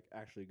 but like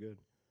actually good.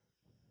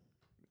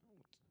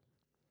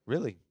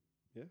 Really?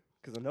 Yeah.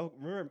 Because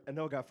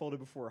Enel got folded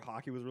before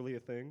hockey was really a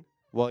thing.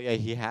 Well, yeah,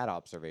 he had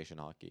observation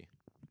hockey.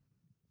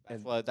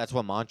 That's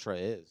what mantra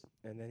is.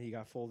 And then he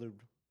got folded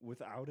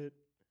without it.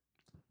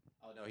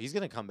 Oh no, he's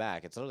gonna come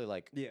back. It's literally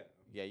like, Yeah.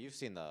 yeah, you've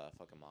seen the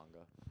fucking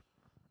manga.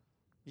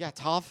 Yeah,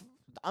 Toph.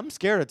 I'm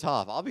scared of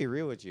Toph. I'll be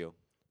real with you.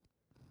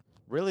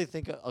 Really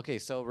think. Okay,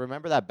 so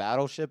remember that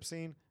battleship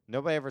scene?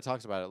 Nobody ever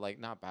talks about it. Like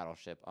not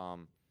battleship.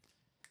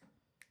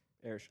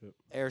 Airship.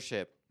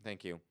 Airship.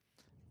 Thank you.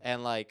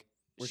 And like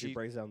Where she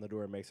breaks down the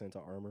door and makes it into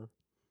armor.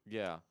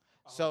 Yeah.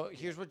 Oh, So yeah.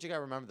 here's what you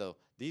gotta remember though: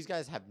 these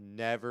guys have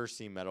never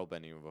seen metal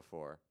bending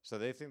before, so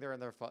they think they're in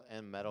their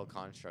in metal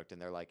construct,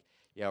 and they're like,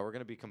 "Yeah, we're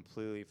gonna be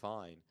completely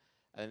fine."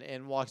 And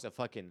in walks a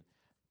fucking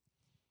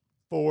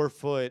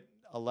 4'11"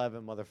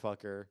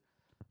 motherfucker,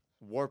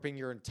 warping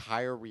your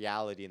entire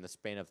reality in the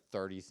span of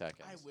 30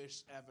 seconds. I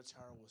wish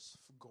Avatar was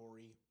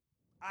gory.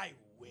 I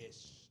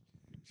wish.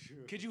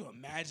 Could you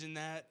imagine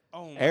that?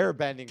 Oh, my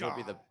Airbending would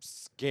be the God.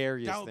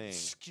 scariest That would be thing.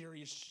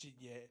 scariest shit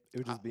yet. It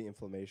would just be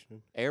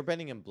inflammation.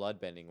 Airbending and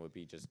bloodbending would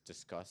be just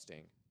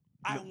disgusting.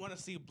 I want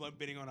to see blood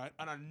bidding on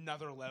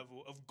another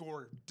level of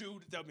gore.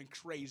 Dude, that would be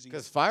crazy.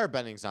 Because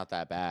firebending's not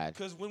that bad.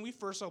 Because when we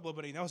first saw blood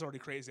bidding, that was already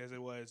crazy as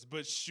it was.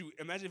 But shoot,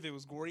 imagine if it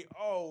was gory.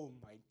 Oh,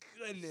 my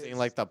goodness. Seeing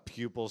like the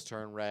pupils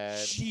turn red.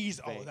 Jeez.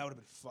 Oh, fake that would have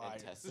been fire.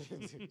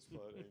 Intestines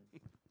exploding.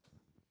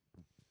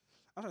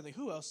 I'm trying to think,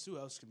 who else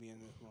could be on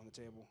the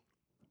table?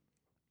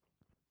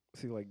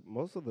 See, like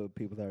most of the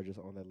people that are just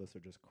on that list are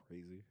just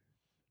crazy.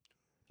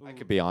 I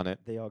could be on it.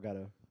 They all got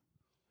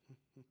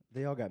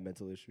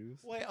mental issues.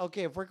 Wait,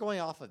 okay, if we're going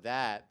off of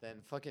that,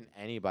 then fucking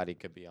anybody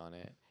could be on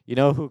it. You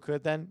know who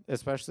could then?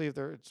 Especially if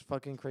they're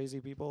fucking crazy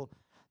people?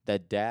 The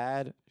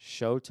dad,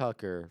 Show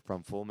Tucker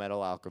from Full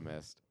Metal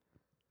Alchemist.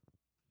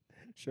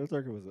 Show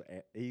Tucker was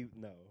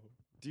no.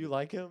 Do you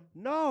like him?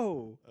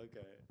 No.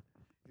 Okay.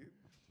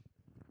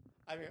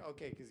 I mean,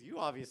 okay, because you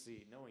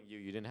obviously, knowing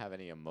you didn't have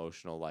any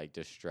emotional, like,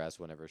 distress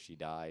whenever she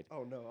died.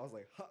 Oh no, I was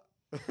like,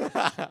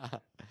 huh.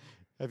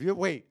 Have you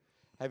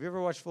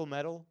ever watched Full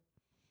Metal?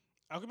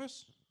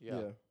 Alchemist?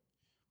 Yeah.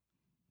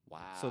 Wow.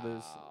 So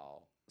there's-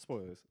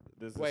 Spoilers.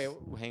 There's Wait,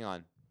 this- hang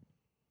on.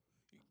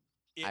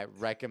 It- I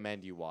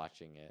recommend you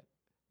watching it.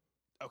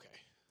 Okay.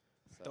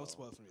 Don't So-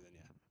 spoil it for me then,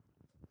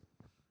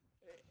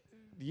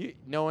 yeah.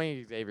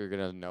 Knowing Xavier, you're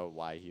gonna know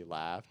why he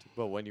laughed,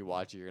 but when you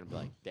watch it, you're gonna be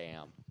like,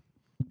 "Damn."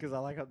 Because I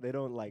like how they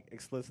don't like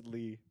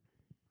explicitly,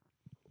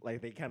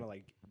 like they kind of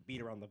like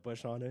beat around the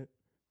bush on it.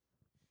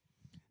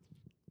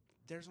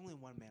 There's only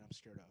one man I'm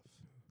scared of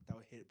that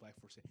would hit Black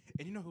Force.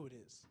 And you know who it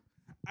is.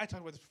 I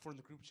talked about this before in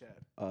the group chat.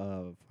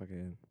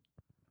 Fucking.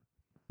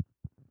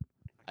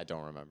 I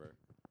don't remember.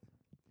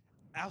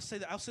 I'll say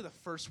the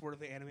first word of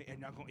the anime, and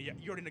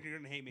you already know you're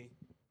gonna hate me.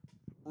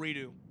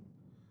 Redo.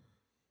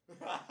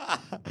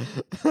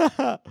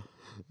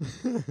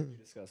 You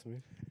disgust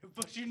me.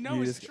 But you know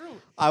You it's just-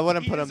 true. I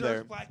wouldn't He put him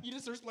deserves there. He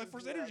deserves Black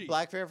Force energy.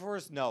 Black Fair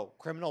Force? No.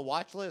 Criminal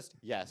watch list?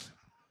 Yes.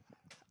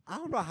 I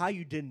don't know how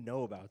you didn't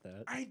know about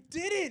that. I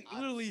didn't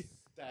literally.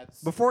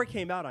 That's. Before it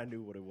came out, I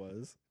knew what it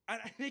was.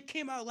 It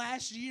came out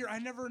last year. I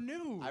never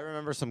knew. I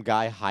remember some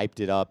guy hyped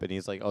it up, and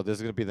he's like, "Oh, this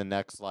is gonna be the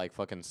next like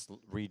fucking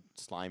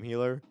slime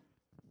healer,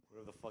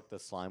 whatever the fuck the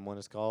slime one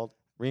is called,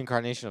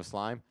 reincarnation of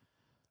slime."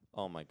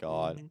 Oh my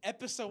god.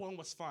 Episode 1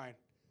 was fine.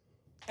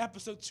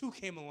 Episode 2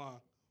 came along.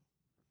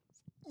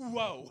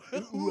 Whoa.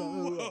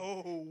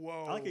 Whoa.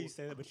 Whoa. I like how you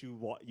say that, but you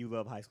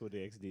love High School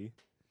DxD.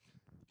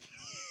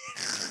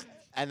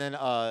 And then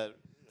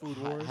Food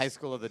Wars? High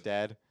School of the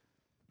Dead.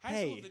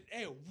 Hey,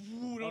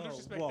 don't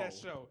disrespect that whoa.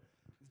 show.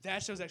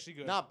 That show's actually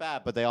good. Not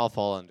bad, but they all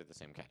fall under the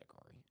same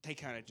category. They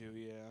kind of do,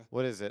 yeah.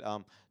 What is it?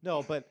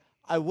 No, but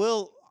I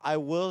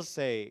will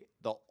say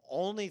the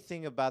only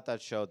thing about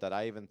that show that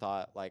I even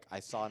thought like I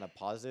saw in a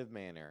positive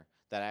manner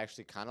that I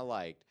actually kind of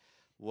liked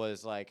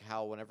was like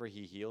how whenever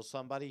he heals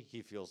somebody,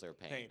 he feels their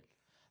pain. Pain.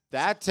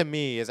 That to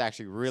me is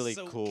actually really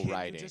So cool can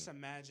writing. you just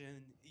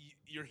imagine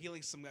you're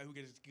healing some guy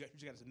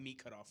who's got his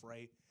meat cut off,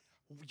 right?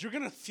 You're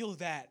gonna feel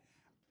that.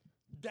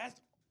 That's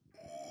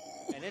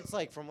And it's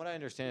like, from what I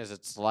understand, is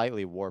it's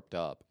slightly warped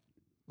up.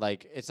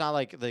 Like, it's not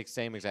like the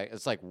same exact.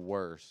 It's like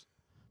worse.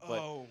 But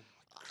oh.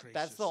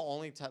 that's the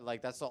only time.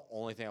 Like, that's the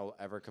only thing I will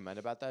ever commend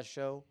about that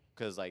show.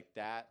 Because like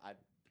that,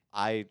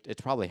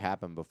 it's probably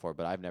happened before,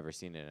 but I've never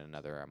seen it in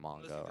another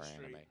manga or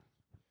anime.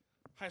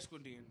 High School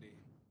D&D.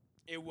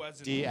 It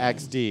wasn't.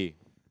 DxD.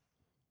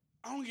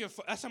 I don't give a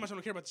fuck. That's how much I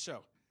don't care about the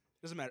show.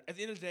 Doesn't matter. At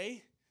the end of the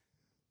day,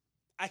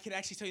 I can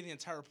actually tell you the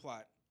entire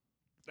plot.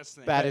 That's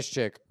the thing. Baddest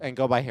chick, and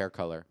go by hair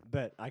color.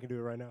 Bet I can do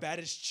it right now.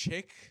 Baddest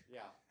chick. Yeah.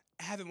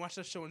 I haven't watched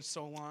that show in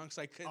so long,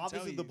 so I couldn't tell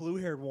Obviously, you. the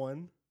blue-haired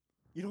one.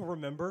 You don't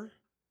remember?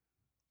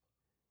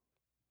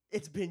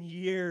 It's been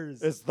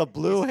years. It's the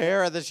blue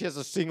hair, and then she has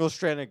a single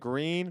strand of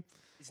green.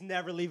 It's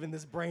never leaving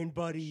this brain,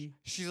 buddy.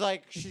 She's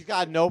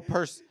got no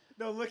person.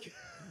 No, look.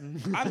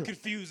 I'm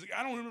confused.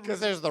 I don't remember. Because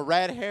there's the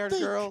red-haired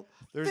girl,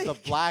 there's the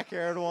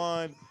black-haired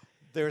one,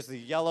 there's the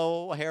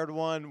yellow-haired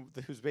one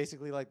who's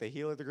basically like the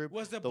heel of the group.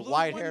 Was the the blue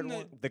white-haired one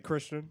one? The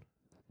Christian.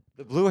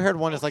 The blue-haired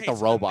one is like the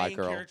so robot main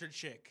girl. Character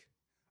chick.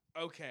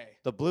 Okay.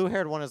 The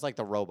blue-haired one is like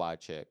the robot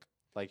chick.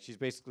 Like, she's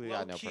basically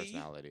got no Low-key.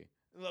 personality.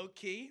 Low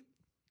key.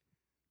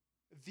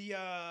 The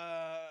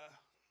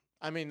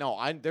I mean, no,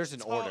 there's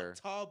an order.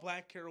 Tall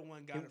black hair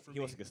one got it for He me.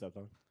 wants to get stepped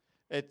on.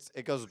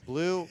 It goes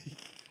blue.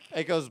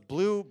 It goes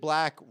blue,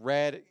 black,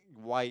 red,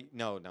 white.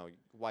 No,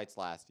 white's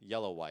last.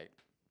 Yellow, white.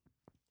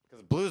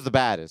 Because blue's the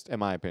baddest, in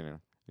my opinion.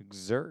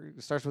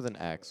 It starts with an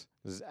X.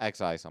 This is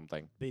XI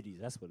something.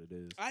 Biddies, that's what it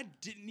is. I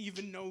didn't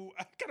even know.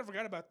 I kind of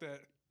forgot about that.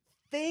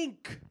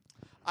 Think.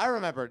 I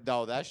remember,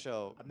 no, that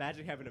show.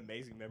 Imagine having an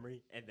amazing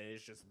memory, and then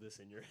it's just this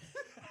in your head.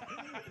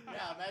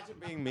 Yeah, imagine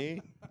being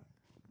me.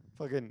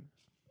 Fucking.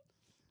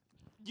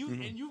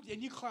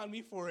 You clown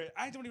me for it.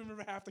 I don't even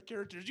remember half the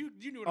characters. You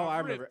knew it. Oh, off I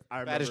rip. remember.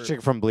 Baddest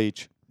chick from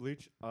Bleach.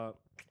 Bleach. From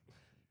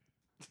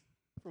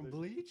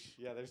Bleach.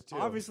 Yeah, there's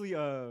Obviously,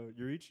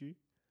 Yurichi.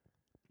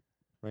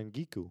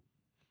 Rangiku.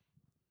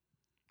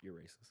 You're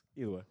racist.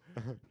 Either way.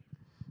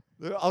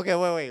 Okay,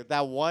 wait.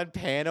 That one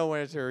panel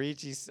where it's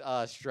Horichi's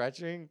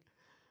stretching.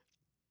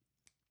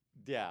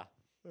 Yeah.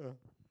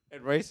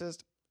 And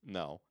racist?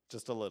 No,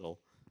 just a little.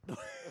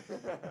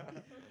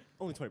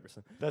 Only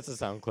 20%. That's a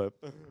sound clip.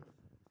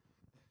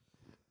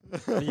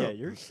 Yeah,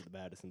 you're just the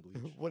baddest in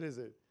Bleach. What is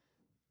it?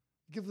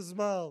 Give a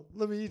smile.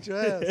 Let me eat your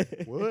ass.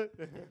 What?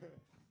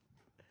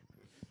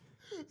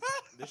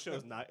 This show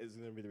is going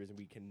to be the reason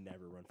we can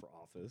never run for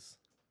office.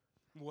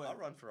 What? I'll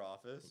run for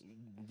office.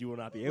 You will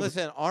not be able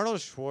Listen, Arnold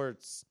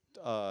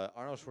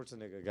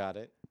Schwarzenegger got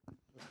it.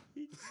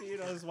 He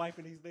cheated on his wife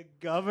and he's the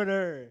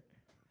governor.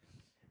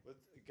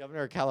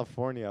 Governor of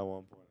California at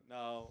one point.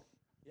 No.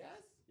 Yes?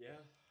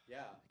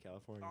 Yeah.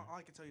 California. All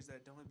I can tell you is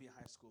that don't let me be in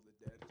high school with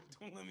Dad.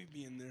 Don't let me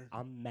be in there.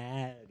 I'm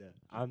mad.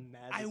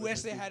 I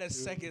wish they had a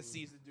second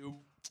season, dude.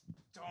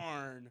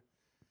 Darn.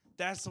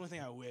 That's the only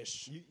thing I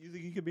wish. You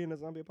think you could be in a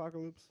zombie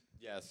apocalypse?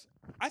 Yes.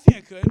 I think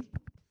I could.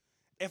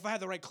 If I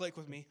had the right click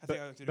with me, I think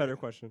I could do Better it.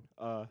 question.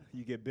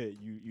 You get bit.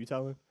 You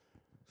tell him?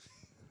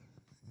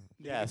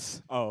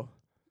 Yes. Oh.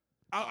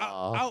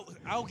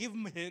 I'll give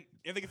them a hint.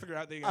 If they can figure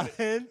out, they got it.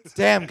 hint?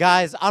 Damn,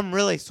 guys, I'm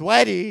really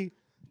sweaty.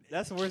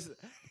 That's worse.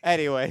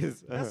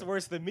 Anyways. That's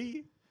worse than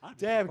me.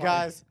 Damn,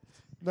 guys.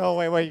 No,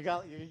 wait.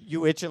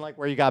 You itching like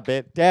where you got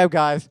bit? Damn,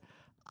 guys,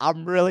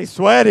 I'm really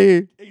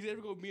sweaty. Xavier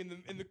gonna be in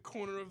the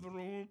corner of the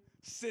room,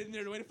 sitting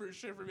there waiting for his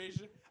shit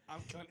information.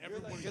 I'm killing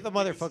everyone. You're the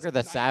motherfucker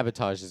that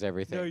sabotages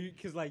everything. No,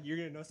 because you're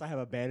gonna notice I have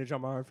a bandage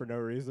on my arm for no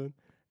reason.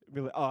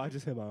 Be like, oh, I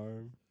just hit my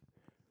arm.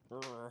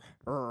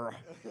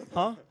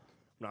 Huh?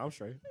 No, I'm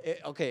straight.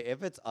 Okay,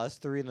 if it's us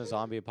three in a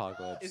zombie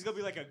apocalypse, It's gonna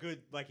be like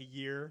a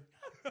year.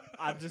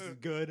 I'm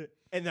just good,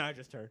 and then I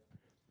just turn.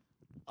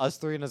 us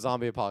three in a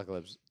zombie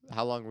apocalypse,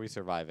 how long are we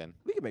surviving?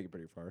 We can make it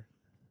pretty far.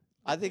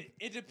 I think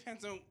it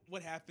depends on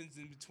what happens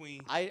in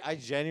between. I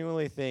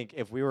genuinely think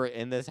if we were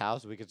in this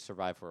house, we could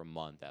survive for a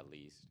month at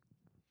least.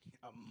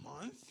 A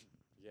month?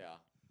 Yeah.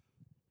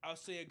 I'll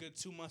say a good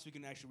 2 months we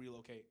can actually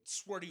relocate.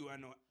 Swear to you, I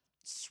know it.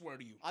 Swear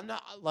to you. I'm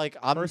not like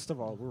I'm. First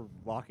of all, we're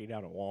locking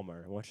down a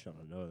Walmart. I want you to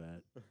know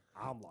that.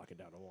 I'm locking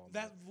down a Walmart.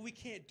 That we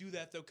can't do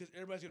that though, because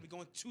everybody's gonna be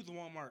going to the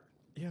Walmart.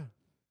 Yeah.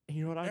 And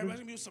you know what I do? Everybody's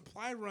gonna be doing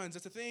supply runs.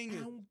 That's the thing.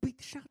 I will beat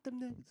the shit out them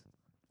niggas.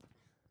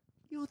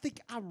 You don't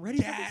think I'm ready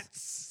for this?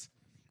 Cats,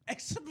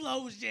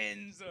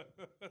 explosions.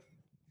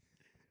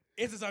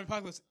 It's a zombie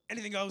apocalypse.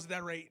 Anything goes at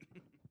that rate.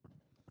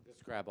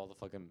 Just grab all the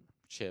fucking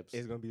chips.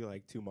 It's gonna be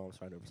like two moms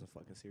fighting over some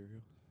fucking cereal.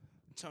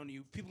 I'm telling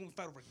you, people gonna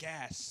fight over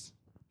gas.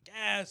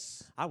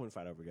 Gas. I wouldn't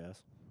fight over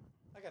gas.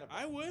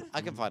 I would.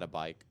 I can find a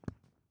bike.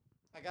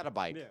 I got a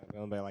bike.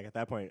 Yeah. But like at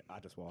that point,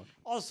 I just walk.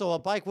 Also, a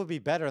bike would be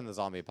better in the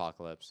zombie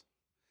apocalypse.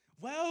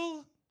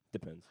 Well,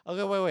 Depends.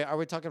 Okay, wait. Are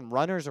we talking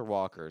runners or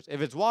walkers? If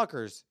it's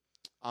walkers,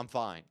 I'm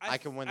fine. I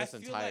can win this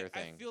feel entire like,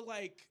 thing. I feel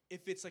like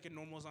if it's like a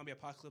normal zombie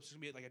apocalypse,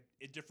 there's gonna be like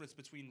a difference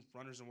between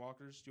runners and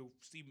walkers. You'll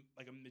see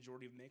like a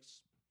majority of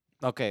mix.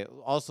 Okay.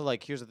 Also,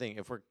 like, here's the thing: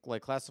 if we're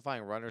like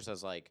classifying runners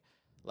as like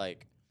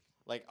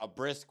a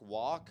brisk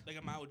walk, Like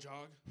a mile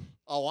jog.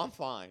 Oh, I'm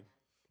fine.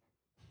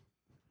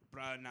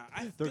 Bruh, nah.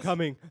 They're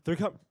coming. They're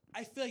coming.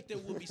 I feel like there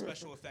would be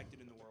special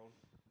affected in the world.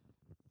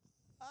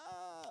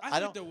 I I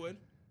think don't. there would.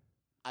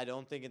 I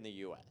don't think in the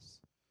U.S.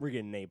 We're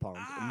getting napalmed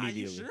Are you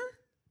immediately. sure?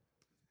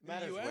 In the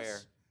Matters US? where.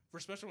 For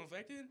special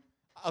affected?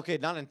 Okay,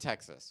 not in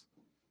Texas.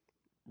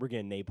 We're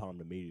getting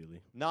napalmed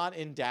immediately. Not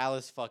in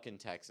Dallas, fucking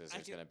Texas. I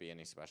There's can- gonna be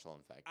any special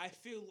effect. I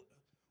feel.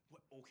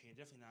 Okay,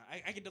 definitely not.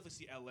 I can definitely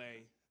see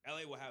LA.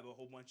 LA will have a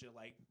whole bunch of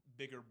like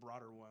bigger,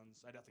 broader ones.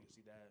 I definitely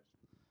see that.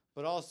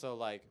 But also,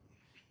 like,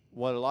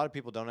 what a lot of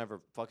people don't ever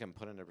fucking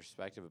put into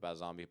perspective about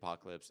zombie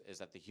apocalypse is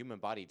that the human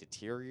body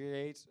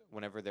deteriorates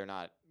whenever they're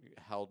not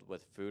held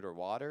with food or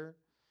water.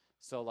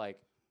 So, like,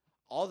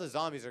 all the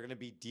zombies are gonna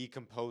be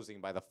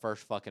decomposing by the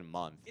first fucking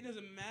month. It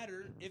doesn't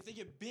matter if they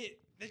get bit;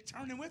 they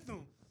turn in with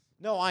them.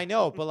 No, I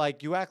know, but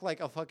like, you act like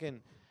a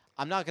fucking.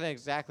 I'm not gonna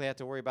exactly have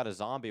to worry about a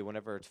zombie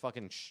whenever its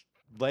fucking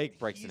leg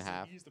breaks in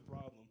half. He's the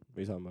problem. What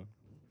are you talking about?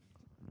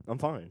 I'm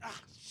fine.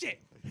 Ah, shit.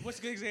 What's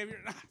good, Xavier?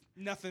 Ah,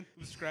 nothing. It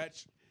was a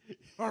scratch.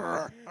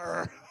 But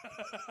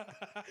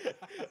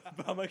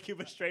I'm gonna keep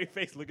a straight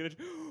face looking at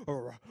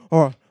you.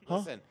 Huh?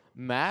 Listen,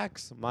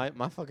 Max, my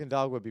fucking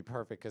dog would be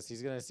perfect because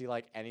he's gonna see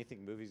like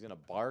anything move, he's gonna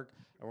bark,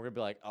 and we're gonna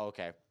be like, oh,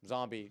 okay,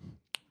 zombie,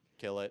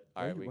 kill it.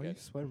 All right, we why you good.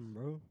 sweating,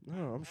 bro?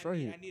 No, I'm I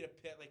straight. need a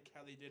pet like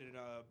how they did it.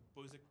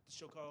 What was the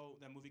show called?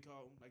 That movie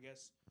called? I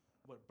guess.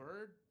 What,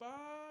 Bird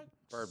Box?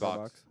 Bird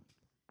Box.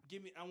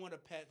 Give me. I want a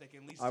pet that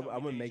can at least. I tell me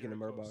wouldn't make danger it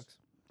in or bird close. box.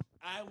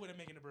 I wouldn't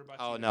make it a bird box.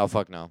 Oh either. no,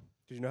 fuck no.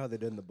 Did you know how they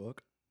did in the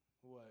book?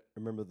 What?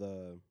 Remember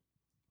the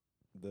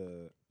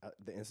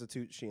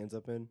institute she ends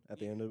up in at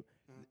the Yeah. end of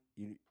Uh-huh.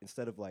 you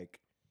instead of like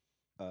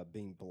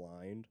being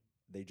blind,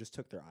 they just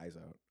took their eyes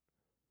out.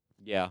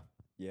 Yeah,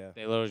 Yeah,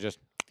 they literally just.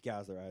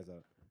 gouge their eyes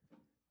out.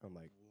 I'm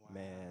like,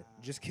 man,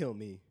 just Wow. kill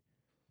me.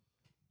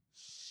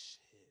 Shit.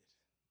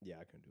 Yeah,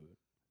 I couldn't do it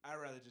I'd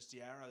rather just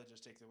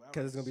take the.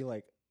 because it's gonna be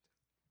like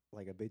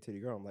a big titty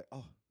girl. I'm like,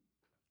 oh,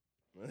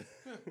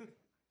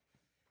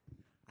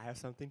 I have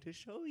something to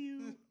show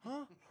you,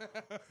 huh?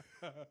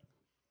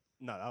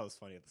 No, that was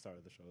funny at the start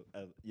of the show.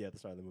 Yeah, at the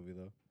start of the movie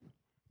though.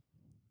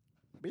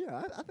 But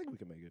yeah, I think we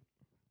can make it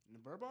in the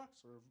bird box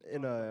or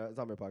in a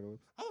zombie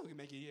apocalypse. I think we can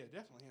make it. Yeah,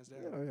 definitely hands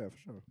down. Yeah, for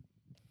sure.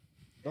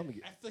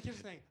 Zombie. I feel like here's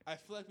the thing. I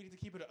feel like we need to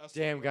keep it a us.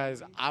 Damn,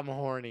 guys, I'm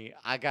horny.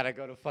 I gotta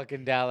go to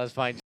fucking Dallas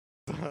find.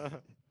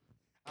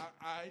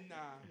 Nah.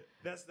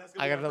 That's gonna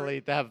I gotta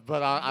delete that,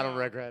 but I don't No,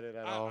 regret it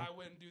at all. I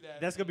wouldn't do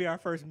that. That's gonna be our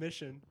first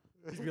mission.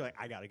 Just be like,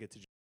 I gotta get to.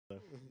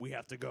 We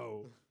have to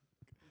go.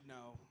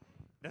 No.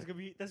 That's gonna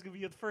be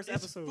the first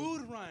It's episode.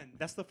 food run.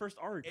 That's the first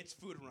arc. It's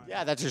food run.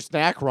 Yeah, that's your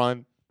snack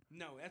run.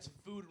 No, that's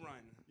food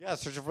run. Yeah,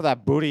 searching for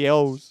that booty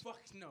O's. Fuck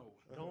no.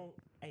 Don't.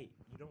 Hey,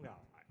 you don't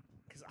got.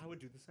 Because I would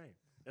do the same.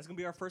 That's gonna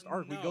be our first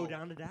arc. We go No.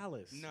 down to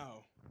Dallas.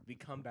 No. We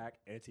come back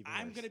and it's even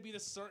I'm worse. gonna be the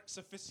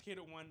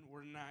sophisticated one.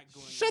 We're not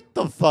going. Shut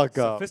the fuck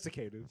up.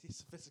 Sophisticated. He's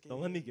sophisticated.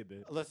 Don't let me get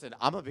bit. Listen,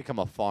 I'm gonna become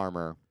a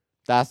farmer.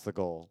 That's the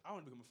goal. I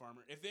want to become a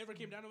farmer. If they ever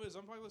came down to it,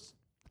 zombie apocalypse,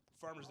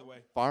 farmer's the way.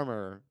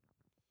 Farmer.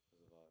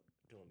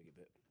 Don't let me get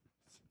bit.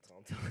 That's all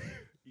I'm telling you.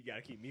 You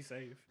gotta keep me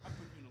safe. I'm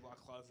putting you in a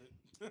locked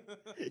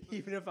closet.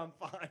 Even if I'm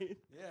fine.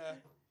 Yeah.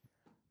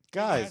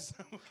 Guys,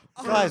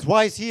 Yes. guys,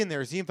 why is he in there?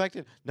 Is he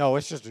infected? No,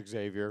 it's just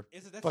Xavier.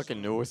 Is it that's Fucking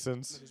his room?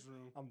 nuisance. That's his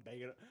room. I'm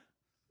begging.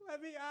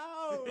 Let me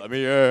out. Let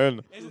me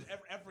in. Is it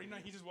every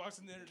night he just walks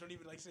in there, don't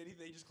even like say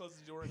anything. He just closes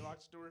the door and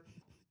locks the door.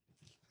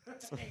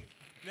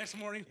 Next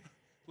morning,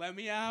 let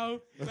me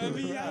out. Let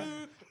me out.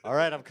 All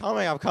right, I'm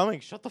coming. I'm coming.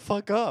 Shut the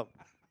fuck up.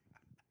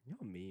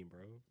 You're mean, bro.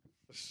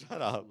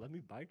 Shut up. Let me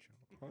bite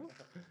you.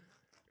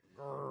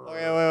 Huh?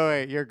 Okay,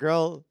 wait. Your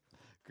girl,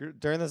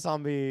 during the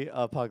zombie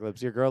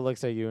apocalypse, your girl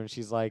looks at you and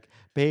she's like,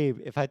 "Babe,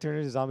 if I turn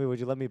into a zombie, would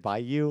you let me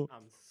bite you?"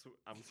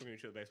 I'm swinging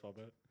to the baseball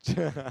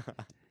bat.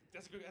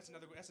 That's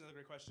another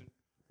great question.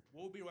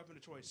 What would be your weapon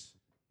of choice?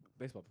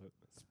 Baseball bat.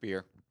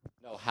 Spear.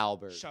 No,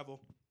 halberd.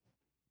 Shovel.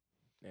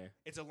 Yeah.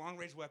 It's a long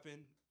range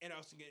weapon, and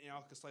also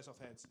can slice off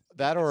heads.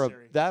 That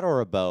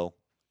or a bow.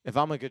 If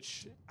I'm a good,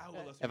 I would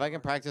love to if be I can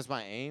armed. practice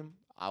my aim,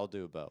 I'll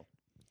do a bow.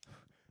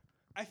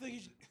 I think you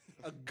should.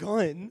 A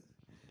gun.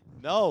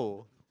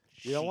 No,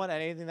 you don't want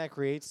anything that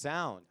creates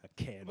sound. A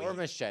can. Or a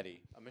machete.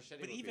 A machete.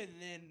 But would even be.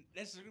 then,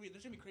 there's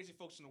gonna be crazy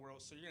folks in the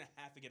world, so you're gonna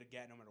have to get a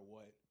gat no matter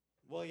what.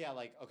 Well, yeah,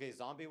 like okay,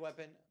 zombie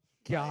weapon.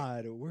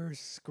 God, we're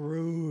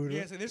screwed.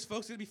 Yeah, so there's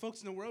gonna be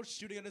folks in the world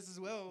shooting at us as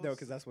well. No,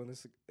 because that's when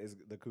this is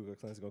the Ku Klux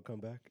Klan's gonna come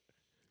back.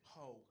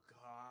 Oh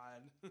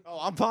God. Oh,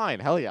 I'm fine.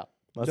 Hell yeah.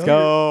 Let's No,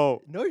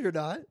 go. No, you're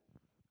not.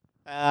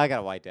 I got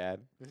a white dad.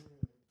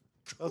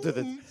 He'll do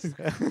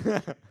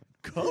the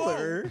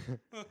Color.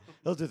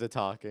 He'll do the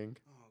talking.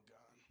 Oh God.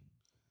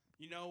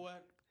 You know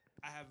what?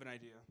 I have an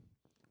idea.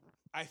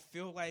 I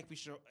feel like we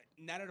should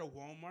not at a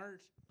Walmart,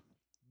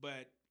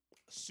 but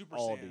Super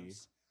Aldi.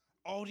 Sam's.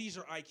 Aldi's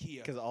or IKEA.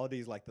 Because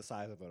Aldi's like the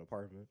size of an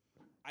apartment.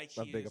 IKEA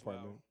a big as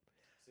apartment. well.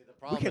 See, the We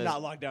problem cannot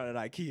is, lock down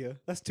at IKEA.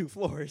 That's 2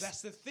 floors.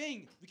 That's the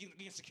thing. We can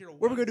secure a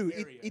What are we gonna do?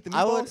 area. Eat the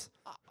I would, meatballs?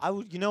 I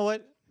would. You know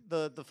what?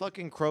 The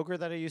fucking Kroger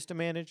that I used to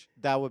manage,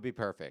 that would be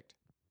perfect,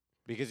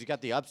 because you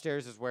got the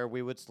upstairs is where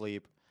we would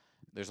sleep,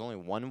 There's only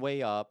one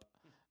way up,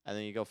 and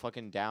then you go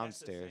fucking That's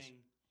the downstairs. thing.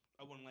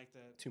 I wouldn't like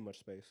that. Too much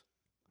space.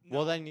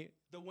 Well, No, then you.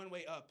 the one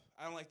way up.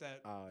 I don't like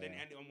that. Oh, Then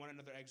yeah. end on one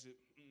another exit.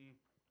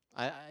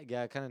 Mm-mm.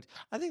 Yeah, kind of.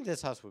 I think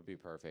this house would be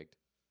perfect,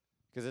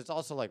 because it's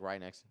also like right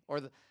next,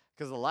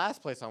 because the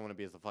last place I want to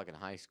be is the fucking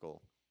high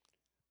school.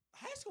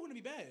 High school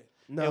wouldn't be bad.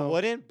 No, It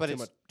wouldn't, but too it's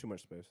much. Too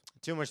much space.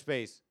 too much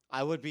space.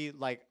 I would be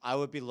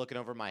looking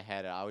over my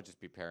head, and I would just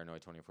be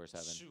paranoid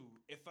 24/7. Shoot,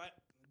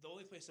 the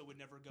only place I would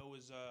never go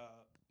is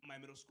my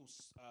middle school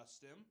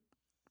STEM,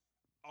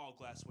 all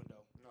glass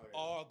window,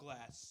 all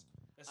glass.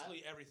 That's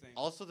literally everything.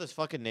 Also, this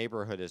fucking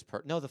neighborhood is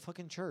no, the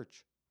fucking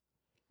church.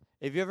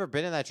 If you ever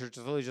been in that church, it's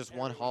literally just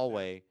one Everyone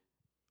hallway.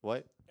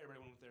 What?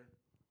 Everybody went there.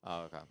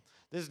 Oh, okay.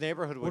 This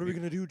neighborhood would What are we be,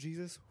 gonna do,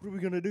 Jesus? What are we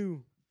gonna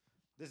do?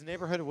 this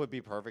neighborhood would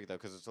be perfect though,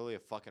 because it's literally a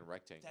fucking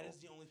rectangle. That is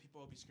the only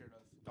people I'd be scared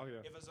of. Oh yeah.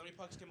 If a zombie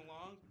apocalypse came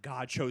along,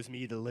 God chose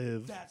me to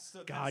live. that's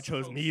God the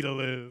chose hope. me to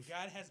live.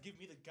 God has given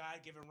me the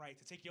God-given right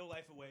to take your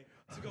life away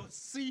to go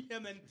see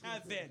Him in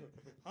heaven.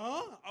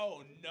 Huh?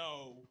 Oh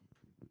no.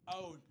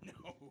 Oh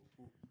no.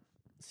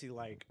 See,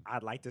 like,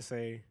 I'd like to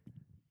say,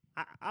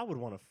 I would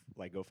want to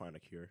like go find a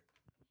cure.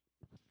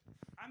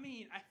 I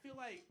mean, I feel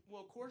like,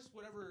 well, of course,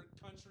 whatever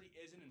country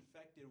isn't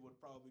infected would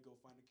probably go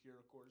find a cure,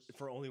 of course.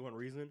 For only one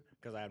reason,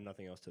 because I have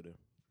nothing else to do.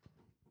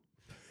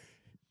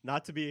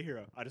 Not to be a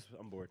hero.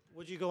 I'm bored.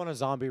 Would you go on a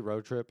zombie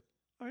road trip?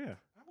 Oh yeah.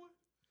 I would.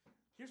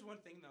 Here's one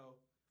thing, though.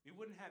 We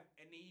wouldn't have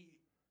any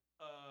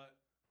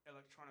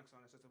electronics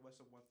on us. That's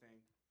the one thing.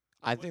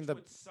 I Which think the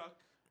would suck.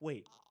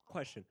 Wait.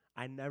 Question.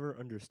 I never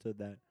understood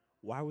that.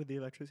 Why would the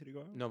electricity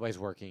go out? nobody's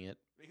working it.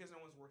 Because no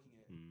one's working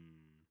it.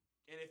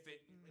 Mm. And if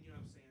it, you know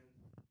what I'm saying,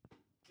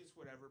 it's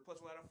whatever. Plus,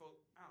 a lot of folk,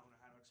 I don't know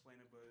how to explain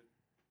it, but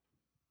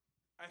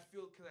I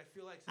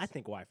feel like I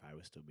think Wi-Fi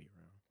would still be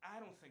around. I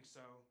don't think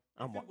so.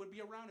 I'm If wa- it would be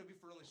around, it would be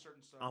for only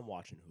certain stuff. I'm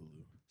watching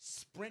Hulu.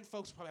 Sprint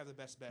folks probably have the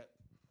best bet.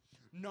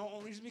 No,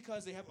 only reason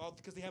because they have all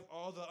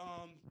the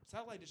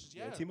satellite dishes.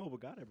 Yeah, T-Mobile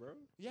got it, bro.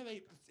 yeah.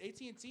 They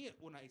AT&T,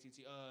 well not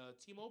AT&T,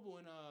 T-Mobile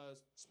and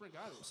Sprint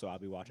got it. So I'll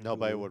be watching.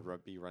 Nobody Hulu.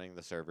 would be running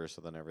the server, so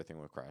then everything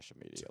would crash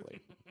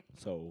immediately.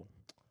 So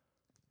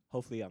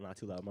hopefully I'm not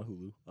too loud on my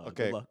Hulu.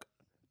 Okay. Good luck.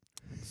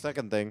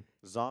 Second thing,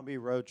 zombie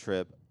road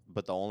trip,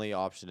 but the only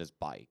option is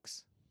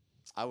bikes.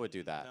 I would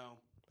do that. No,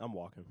 I'm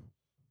walking.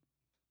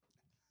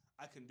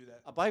 I couldn't do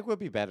that. A bike would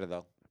be better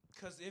though.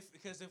 Because if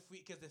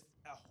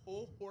a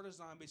whole horde of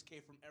zombies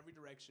came from every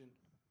direction,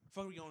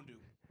 what are we gonna do?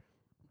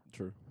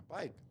 True.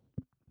 Bike.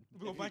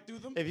 We go back through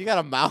them? If you got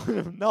a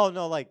mountain, no,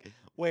 like,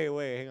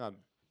 wait, hang on.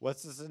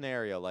 What's the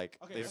scenario? Like,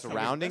 Okay, they're let's say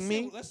surrounding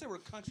me. Let's say we're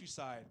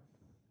countryside.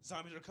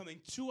 Zombies are coming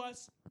to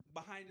us,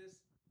 behind us,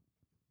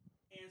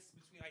 and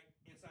between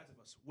inside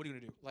of us. What are you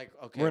gonna do? Like,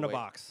 okay, We're in a wait.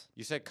 box.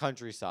 You said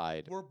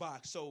countryside. We're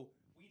boxed, so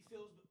wheat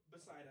fields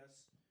beside us,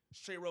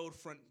 straight road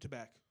front to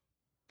back.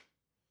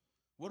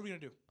 What are we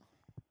gonna do?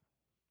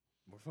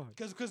 We're fucked.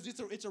 Because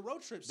it's a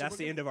road trip. So That's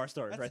the end of our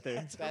story right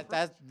there.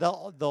 That's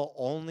the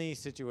only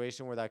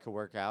situation where that could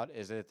work out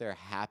is if there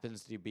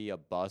happens to be a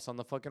bus on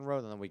the fucking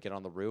road, and then we get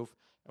on the roof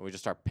and we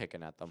just start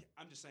picking at them.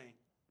 I'm just saying.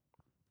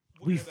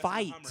 We We'll get a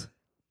fight. Hummer.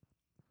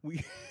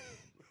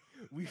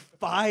 We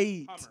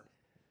fight.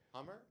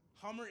 Hummer.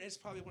 Hummer is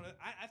probably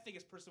I think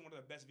it's personally one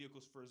of the best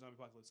vehicles for a zombie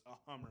apocalypse.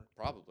 A Hummer.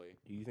 Probably.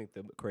 You think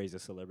the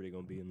craziest celebrity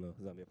gonna be in the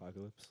zombie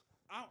apocalypse?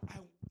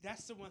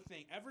 That's the one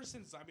thing. Ever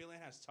since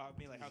Zombieland has taught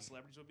me like how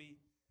celebrities will be,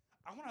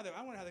 I wonder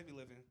how they be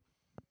living.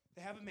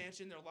 They have a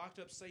mansion. They're locked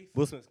up safe.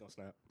 Will Smith's gonna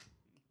snap.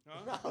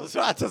 Huh? I was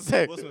about to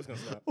say. Will Smith's gonna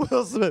snap.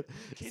 Will Smith.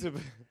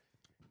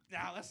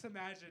 Now let's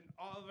imagine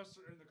all of us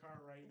are in the car,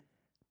 right?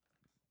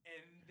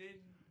 And then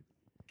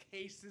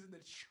Case is in the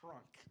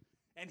trunk,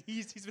 and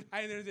he's been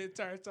hiding there the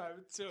entire time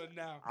until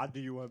now. How do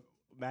you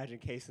imagine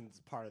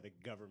Kaysen's part of the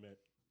government?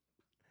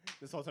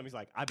 This whole time he's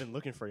like, I've been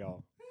looking for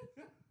y'all.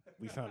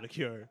 We found a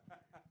cure.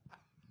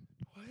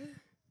 What?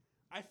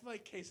 I feel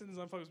like Case and the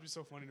Zombie would be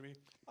so funny to me.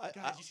 I-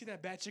 Guys, you see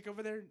that bad chick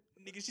over there?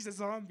 Nigga, she's a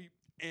zombie.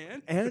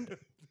 And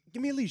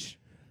give me a leash.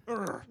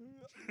 Urgh.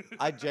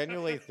 I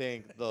genuinely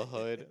think the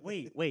hood.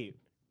 Wait.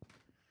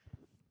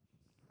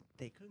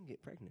 They couldn't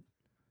get pregnant.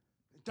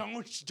 Don't No, you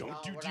we're do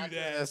not doing that.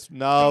 this.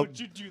 No, Don't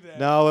you do that.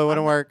 no, it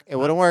wouldn't work. It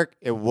wouldn't work.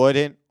 It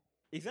wouldn't.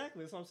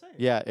 Exactly, that's what I'm saying.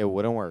 Yeah, it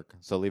wouldn't work.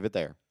 So leave it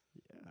there.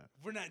 Yeah.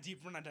 We're not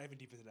diving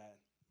deep into that.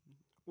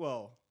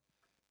 Well,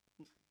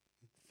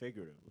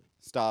 figuratively.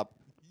 Stop.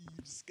 You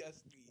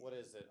disgust me. What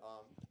is it?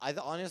 I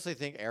honestly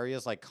think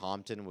areas like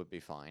Compton would be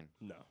fine.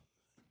 No.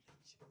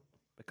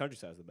 The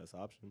countryside's the best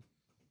option.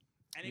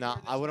 No, Anywhere I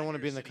that's wouldn't not want to your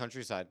be in the city.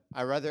 countryside.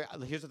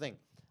 Here's the thing.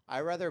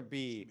 I'd rather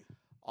be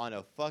on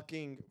a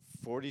fucking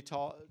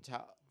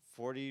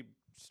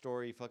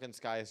 40-story fucking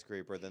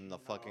skyscraper than the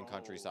fucking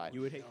countryside.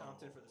 You would hate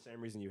Compton for the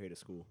same reason you hate a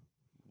school.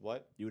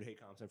 What? You would hate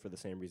Compton for the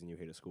same reason you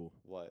hate a school.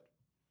 What?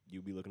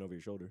 You'd be looking over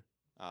your shoulder.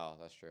 Oh,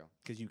 that's true.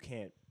 Because you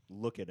can't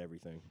look at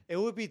everything. It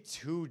would be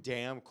too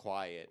damn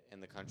quiet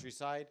in the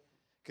countryside.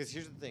 Because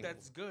here's the thing.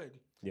 That's good.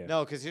 Yeah.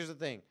 No, because here's the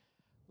thing.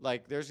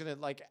 Like, there's gonna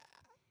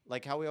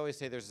like how we always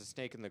say there's a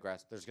snake in the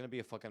grass. There's gonna be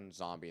a fucking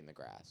zombie in the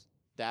grass.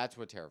 That's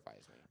what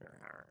terrifies me.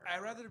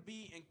 I'd rather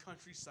be in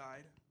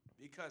countryside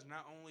because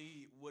not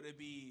only would it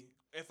be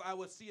if I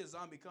would see a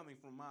zombie coming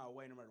from a mile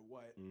away, no matter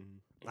what.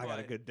 I got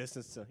a But- good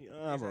distance to.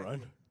 I'm Exactly. a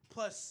run.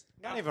 Plus,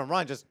 Not even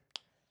run, just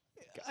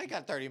I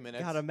got 30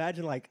 minutes. God,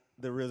 imagine like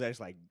the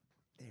realization, like,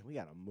 damn, we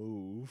gotta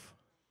move.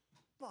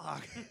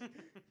 Fuck.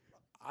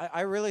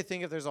 I really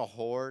think if there's a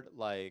horde,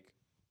 like,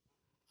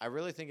 I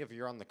really think if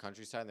you're on the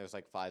countryside and there's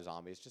like 5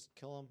 zombies, just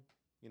kill them.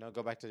 You know,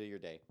 go back to your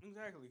day.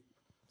 exactly.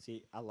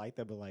 See, I like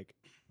that, but like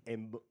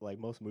in like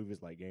most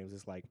movies, like games,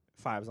 it's like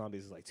 5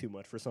 zombies is like too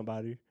much for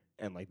somebody,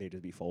 and like they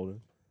just be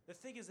folding. The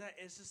thing is that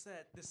it's just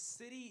that the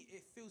city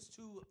it feels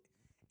too.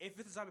 If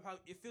it's a zombie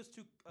apocalypse, it feels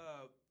too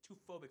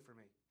phobic for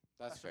me.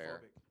 That's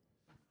fair.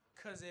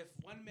 Because if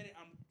 1 minute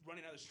I'm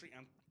running down the street,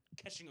 I'm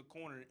catching a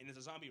corner, and there's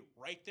a zombie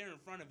right there in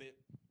front of it,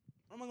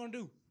 what am I gonna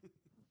do?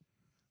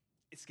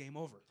 It's game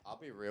over. I'll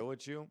be real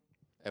with you.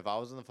 If I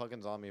was in the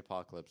fucking zombie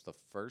apocalypse, the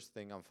first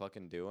thing I'm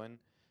fucking doing,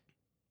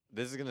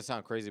 this is gonna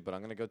sound crazy, but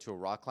I'm gonna go to a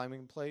rock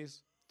climbing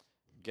place,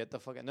 get the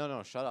fucking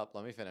no, shut up,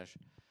 let me finish.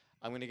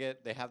 I'm gonna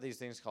get. They have these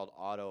things called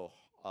auto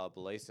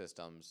belay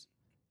systems,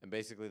 and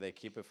basically they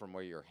keep it from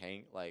where you're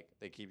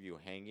they keep you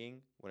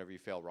hanging whenever you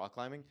fail rock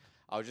climbing.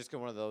 I would just get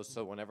one of those,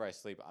 so whenever I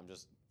sleep, I'm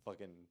just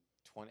fucking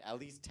at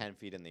least 10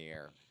 feet in the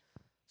air,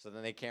 so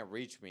then they can't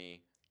reach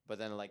me. But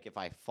then like if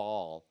I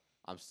fall,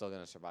 I'm still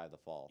gonna survive the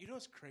fall. You know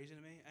what's crazy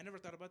to me? I never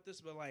thought about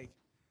this, but like,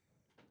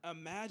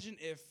 imagine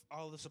if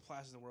all the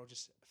supplies in the world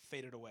just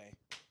faded away,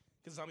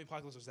 because zombie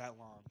apocalypse was that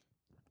long.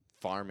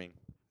 Farming.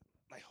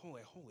 Like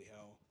holy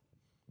hell!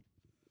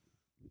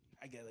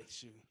 I get like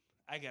shoot.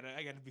 I gotta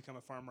become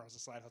a farmer as a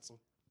side hustle.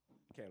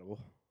 Cannibal.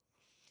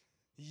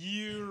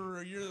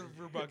 You're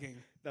bugging.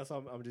 That's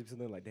why I'm just sitting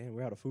there like, damn,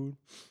 we're out of food.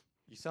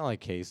 You sound like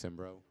Kaysen,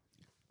 bro.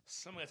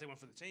 Somebody gotta take one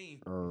for the team.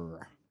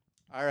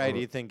 All right,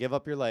 Ethan, give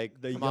up your leg.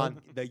 Come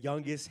on. The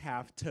youngest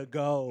have to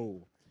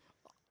go.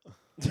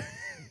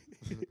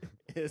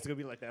 It's gonna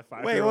be like that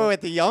 5-year-old.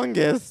 Wait, the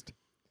youngest?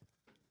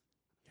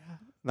 Yeah.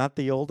 Not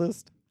the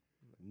oldest?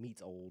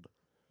 Meat's old.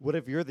 What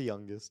if you're the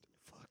youngest?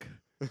 Fuck.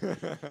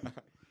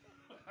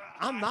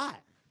 I'm not.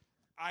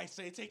 I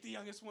say take the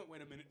youngest one.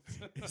 Wait a minute.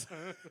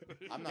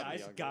 I'm not the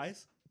youngest.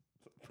 Guys,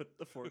 put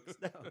the forks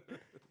down.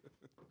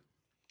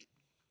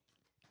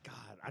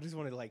 God, I just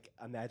want to like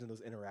imagine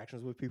those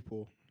interactions with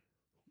people.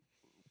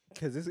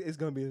 Because it's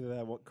going to be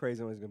that one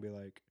crazy one is going to be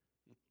like,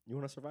 you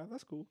want to survive?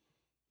 That's cool.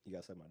 You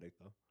got to suck my dick,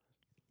 though.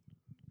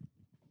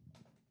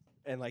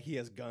 And, like, he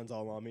has guns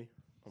all on me.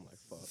 I'm like,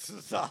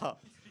 fuck.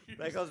 Stop.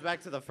 That goes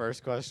back to the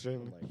first question.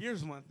 I'm like,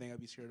 Here's one thing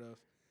I'd be scared of.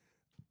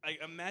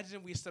 Like,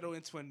 imagine we settle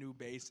into a new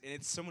base, and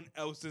it's someone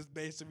else's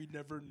base that we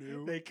never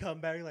knew. they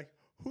come back like,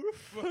 who the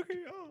fuck are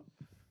y'all?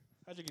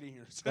 How'd you get in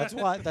here? That's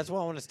why I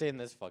want to stay in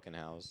this fucking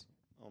house.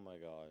 Oh, my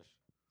gosh.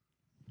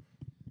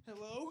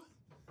 Hello?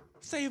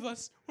 Save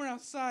us. We're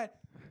outside.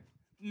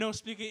 No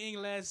speaking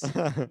English.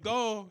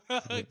 Go.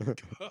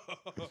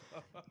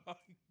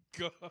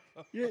 Go.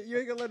 You ain't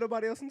going to let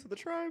nobody else into the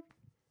tribe?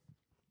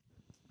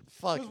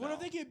 Fuck Because what no.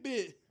 if they get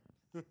bit?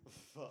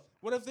 Fuck.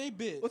 What if they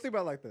bit? Let's think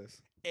about it like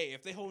this. Hey,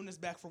 if they holding us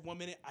back for 1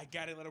 minute, I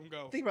gotta let them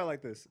go. Think about it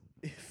like this.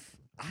 If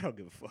I don't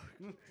give a fuck.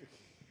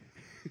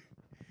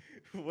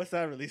 What's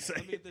that really say?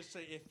 Let me just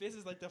say, if this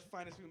is like the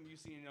finest woman you've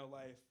seen in your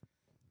life,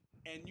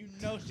 and you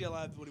know she a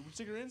liability, would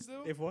you take her in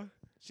still? If what?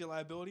 She a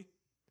liability?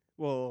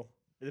 Well,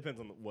 it depends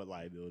on what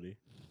liability.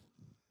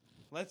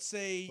 Let's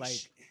say Like,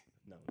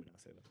 no, we're not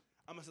saying that.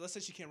 I'm gonna say, let's say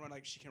she can't run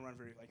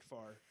very like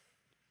far.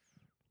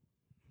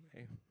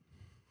 Hey.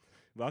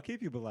 But I'll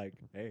keep you, but like,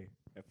 hey,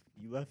 if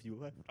you left, you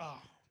left.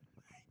 Oh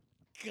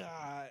my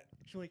god!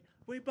 She's like,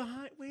 wait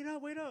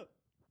up.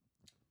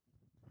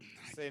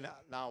 Say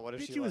no. What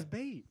if Bitch, she you was like,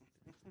 bait.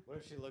 What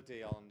if she looked at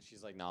y'all and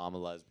she's like, "Nah, I'm a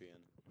lesbian."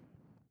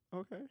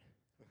 Okay.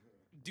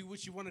 Do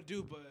what you want to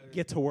do, but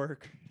Get to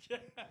work.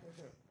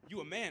 you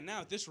a man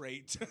now at this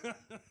rate.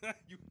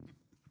 You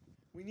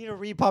We need to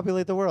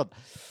repopulate the world.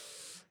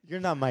 You're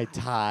not my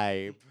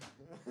type.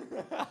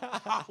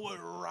 I would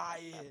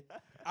riot.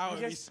 I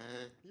would be.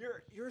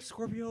 You're a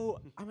Scorpio.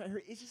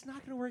 It's just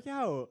not gonna work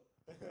out.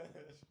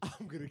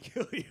 I'm gonna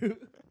kill you.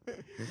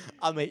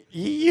 I'm gonna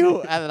eat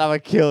you and then I'm gonna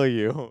kill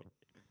you.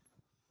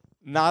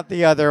 Not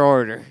the other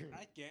order.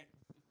 I can't.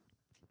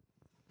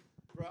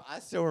 Bro, I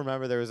still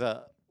remember there was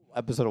a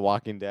episode of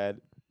Walking Dead.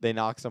 They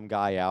knock some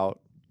guy out.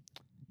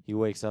 He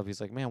wakes up.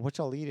 He's like, "Man, what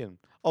y'all eating?"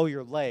 "Oh,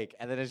 your leg."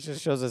 And then it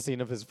just shows a scene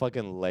of his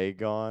fucking leg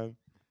gone.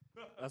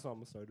 That's what I'm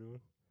gonna start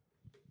doing.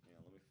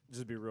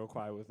 Just be real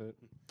quiet with it.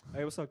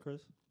 Hey, what's up,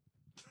 Chris?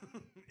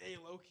 Hey,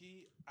 low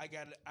key,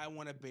 I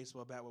want a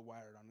baseball bat with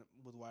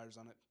wires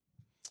on it.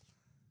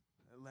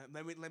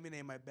 Let me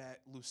name my bat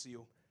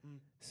Lucille.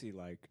 See,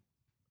 like,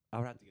 I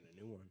would have to get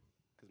a new one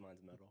because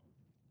mine's metal.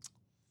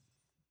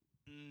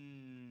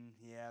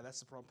 Yeah, that's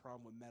the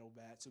problem with metal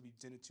bats. It'll be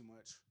dented too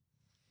much.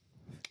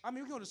 I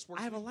mean, we can go to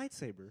sports. I have a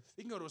lightsaber.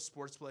 We can go to a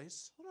sports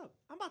place. Hold up,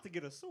 I'm about to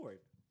get a sword.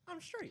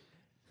 I'm straight.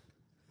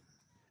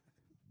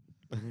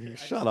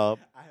 Shut up.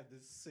 I have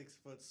this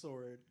 6-foot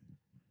sword.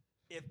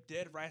 If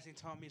Dead Rising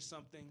taught me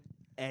something,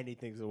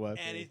 Anything's a weapon.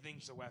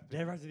 Anything's a weapon.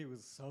 Dead Rising 3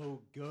 was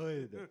so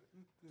good.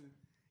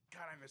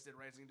 God, I missed Dead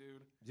Rising,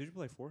 dude. Did you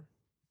play 4?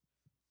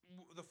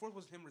 The fourth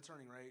was him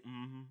returning, right?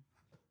 Mm-hmm.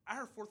 I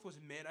heard fourth was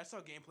mid. I saw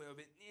gameplay of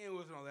it. It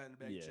wasn't all that in the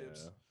bag of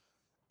chips.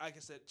 Like I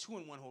said, 2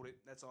 and 1 hold it.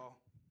 That's all.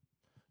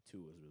 2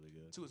 was really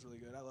good. 2 was really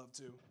good. I love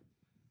 2.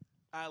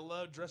 I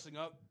love dressing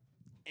up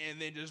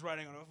and then just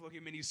riding on a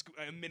fucking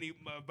mini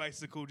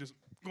bicycle, just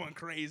going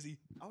crazy.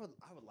 I would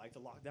like to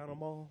lock down a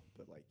mall,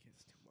 but like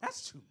it's too much.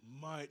 That's too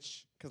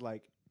much. Cause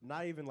like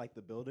not even like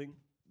the building,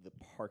 the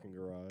parking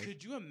garage.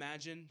 Could you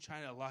imagine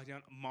trying to lock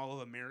down Mall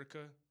of America?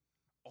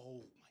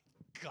 Oh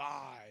my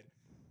God.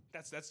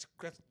 That's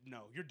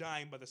no. You're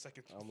dying by the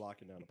second. I'm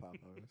locking down the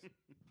Popeyes.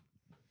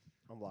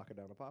 I'm locking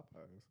down the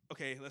Popeyes.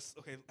 Okay,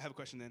 I have a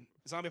question then.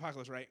 Zombie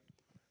apocalypse, right?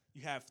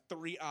 You have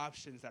 3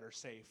 options that are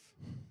safe.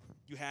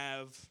 You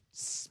have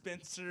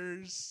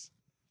Spencer's,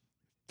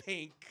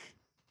 Pink.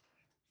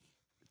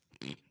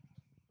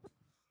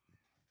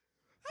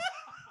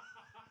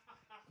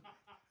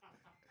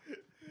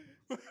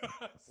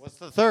 What's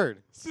the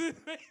third?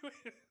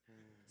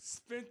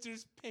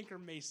 Spencer's, Pink, or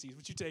Macy's?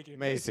 What you taking?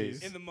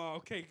 Macy's. In the mall.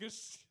 Okay, good.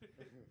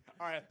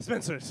 All right.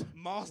 Spencer's.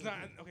 Mall's not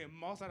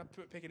a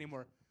pick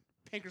anymore.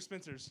 Pink or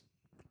Spencer's?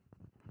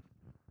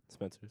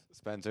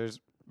 Spencer's.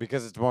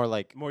 Because it's more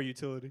like More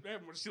utility.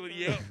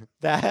 Yeah.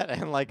 that,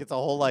 and like it's a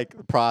whole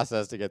like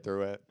process to get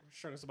through it.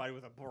 Showing somebody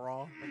with a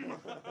bra.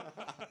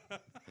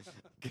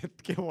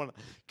 Get one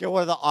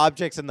of the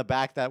objects in the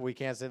back that we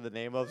can't say the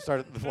name of.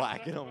 Start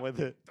whacking them with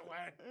it.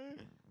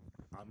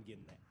 I'm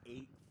getting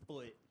an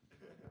 8-foot.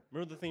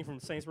 Remember the thing from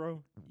Saints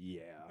Row?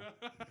 Yeah.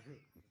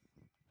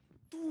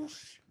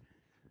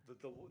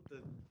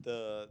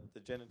 the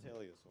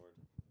genitalia sword.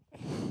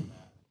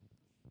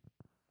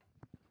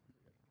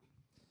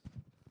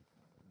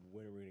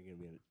 When are we gonna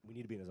be? We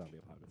need to be in a zombie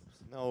apocalypse.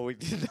 No, we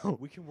no.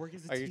 We can work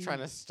as a Are team. you trying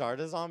to start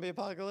a zombie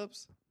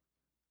apocalypse?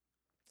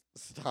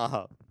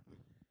 Stop,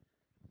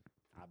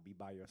 I'll be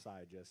by your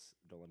side. Just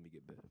don't let me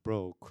get bit.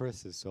 bro.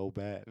 Chris is so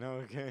bad. No,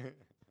 okay.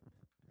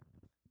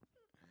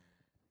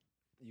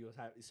 You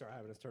start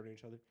having us turn to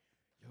each other.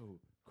 Yo,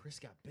 Chris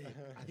got bit.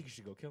 I think you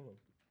should go kill him.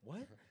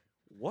 What?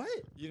 What?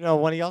 You know,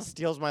 one of y'all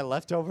steals my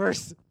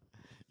leftovers.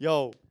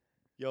 Yo,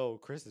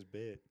 Chris is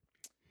bit.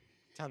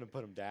 Time to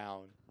put him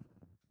down.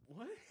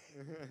 What?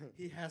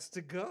 He has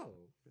to go.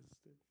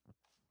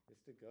 Has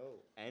to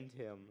go. End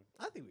him.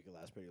 I think we could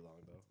last pretty long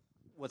though.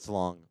 What's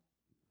long?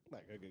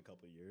 Like a good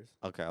couple of years.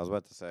 Okay, I was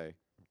about to say.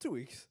 2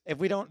 weeks. If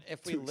we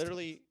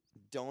literally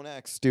don't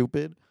act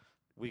stupid,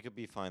 we could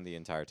be fine the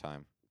entire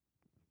time.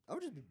 I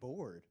would just be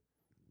bored.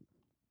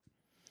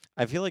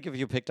 I feel like if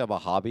you picked up a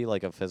hobby,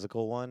 like a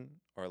physical one,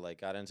 or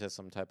like got into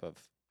some type of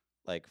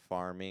like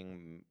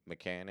farming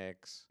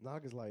mechanics. Nah,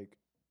 'cause like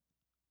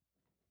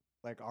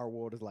our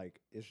world is like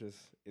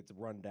it's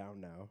run down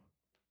now.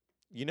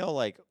 You know,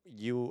 like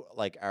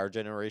our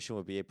generation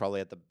would be probably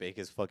at the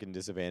biggest fucking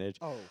disadvantage.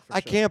 Oh, I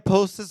can't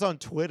post this on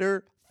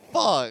Twitter.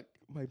 Fuck.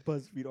 My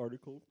BuzzFeed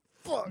article.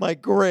 Fuck. My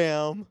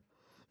gram.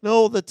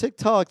 No, the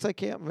TikToks I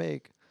can't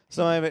make.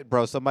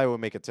 Somebody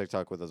would make a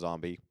TikTok with a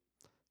zombie.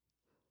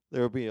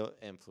 There would be an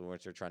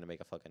influencer trying to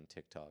make a fucking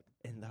TikTok.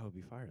 And that would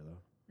be fire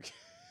though.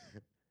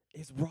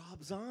 It's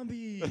Rob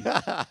Zombie.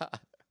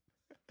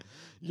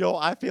 Yo,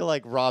 I feel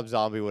like Rob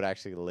Zombie would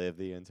actually live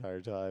the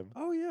entire time.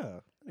 Oh yeah.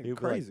 He'd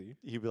Crazy.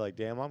 He'd be like,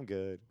 damn, I'm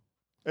good.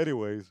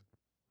 Anyways.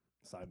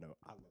 Side note,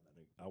 I love that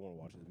nigga. I want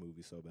to watch his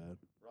movie so bad.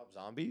 Rob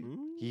Zombie?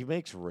 Mm. He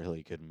makes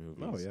really good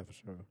movies. Oh yeah, for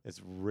sure.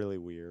 It's really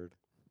weird.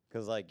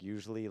 Because, like,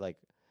 usually, like,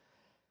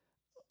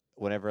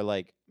 whenever,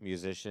 like,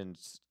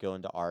 musicians go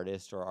into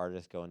artists or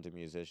artists go into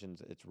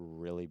musicians, it's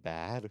really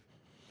bad.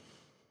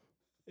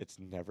 It's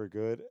never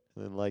good.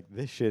 And then, like,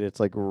 this shit, it's,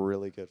 like,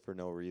 really good for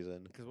no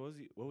reason. Because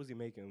what was he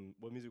making?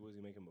 What music was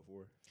he making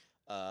before?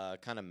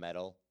 Kind of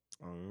metal.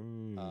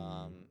 Mm.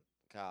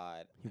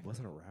 God. He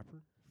wasn't a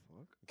rapper?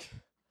 Fuck.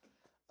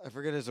 I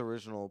forget his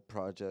original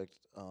project.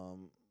 I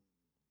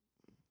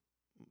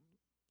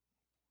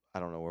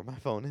don't know where my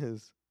phone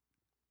is.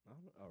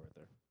 Oh, right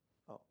there.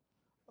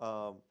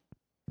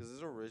 Because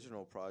his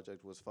original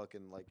project was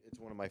fucking, like, it's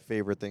one of my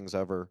favorite things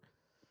ever.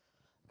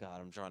 God,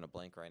 I'm drawing a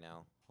blank right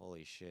now.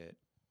 Holy shit.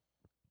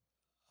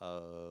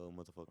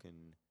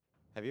 Motherfucking.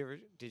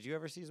 Did you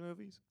ever see his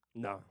movies?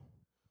 No.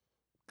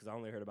 Because I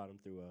only heard about him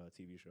through a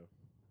TV show.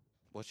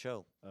 What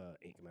show?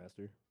 Ink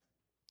Master.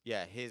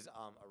 Yeah, his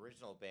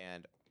original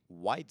band,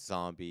 White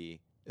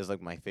Zombie, is,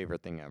 like, my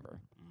favorite thing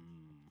ever.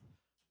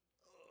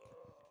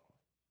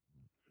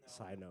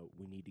 Side note,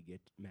 we need to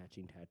get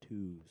matching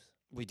tattoos.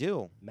 We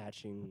do.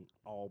 Matching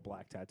all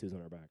black tattoos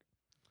on our back.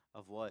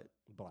 Of what?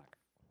 Black.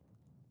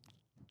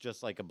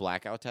 Just like a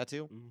blackout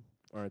tattoo?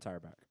 Mm-hmm. Our entire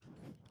back.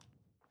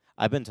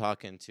 I've been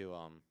talking to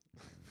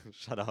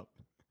shut up.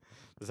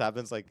 This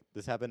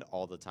happened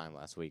all the time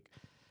last week.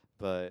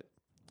 But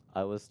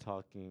I wasn't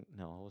talking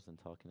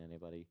to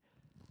anybody.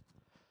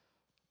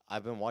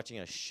 I've been watching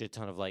a shit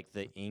ton of like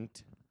the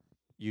Inked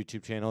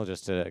YouTube channel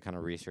just to kind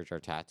of research our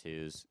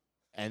tattoos.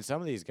 And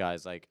some of these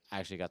guys like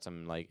actually got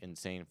some like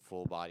insane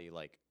full body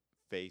like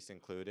face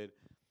included.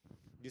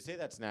 You say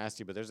that's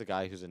nasty, but there's a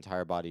guy whose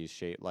entire body is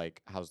shaped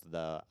like how's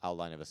the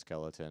outline of a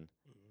skeleton.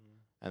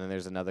 And then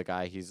there's another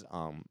guy, he's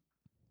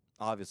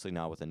obviously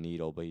not with a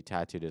needle, but he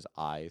tattooed his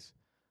eyes.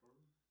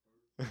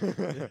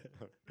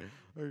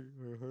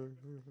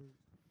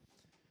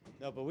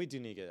 No, but we do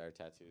need to get our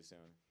tattoos soon.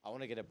 I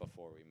want to get it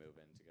before we move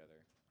in together.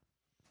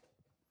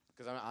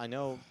 Because I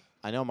know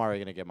I'm already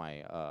gonna get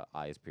my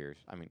eyes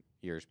pierced. I mean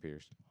ears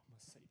pierced. I'm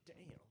gonna say,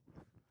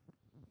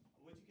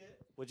 damn.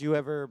 Would you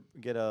ever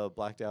get a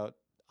blacked out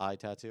eye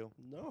tattoo?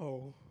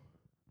 No,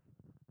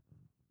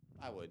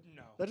 I would.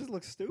 No. that just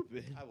looks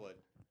stupid. I would.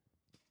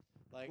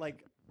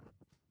 Like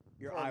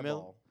your For a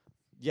eyeball.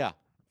 Yeah.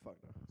 Fuck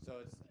no. So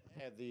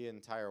it's the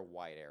entire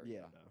white area. Yeah,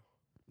 no.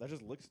 That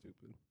just looks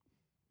stupid.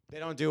 They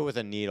don't do it with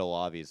a needle,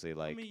 obviously.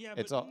 Like I mean, yeah,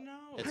 it's but a, no.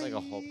 it's like a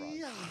whole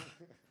process.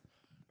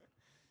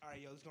 All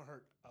right, yo, this is gonna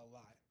hurt a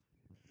lot.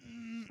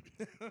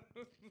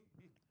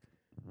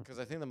 Because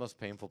I think the most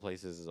painful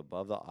places is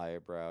above the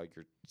eyebrow,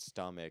 your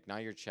stomach,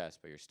 not your chest,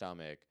 but your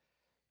stomach,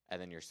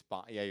 and then your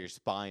spine. Yeah, your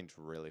spine's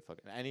really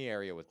fucking any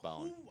area with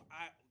bone.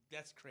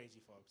 That's crazy,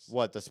 folks.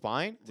 What, the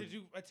spine? Did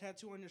you a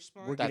tattoo on your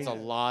spine? We're That's a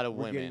getting- lot of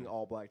We're women. getting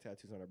all black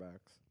tattoos on our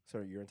backs. So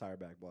your entire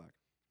back black.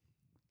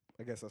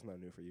 I guess that's not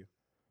new for you.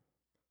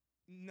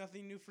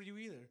 Nothing new for you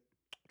either.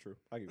 True.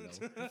 I give you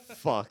that one.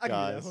 Fuck, I give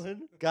you guys. that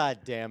one. God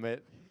damn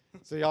it.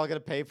 So y'all gonna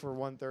pay for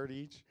 1/3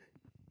 each?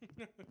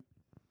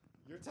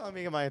 You're telling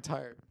me my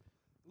entire...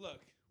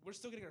 Look, we're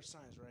still getting our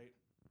signs, right?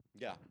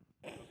 Yeah.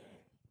 What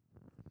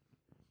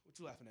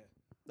you laughing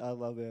at? I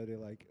love the idea.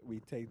 Like we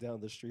take down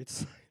the street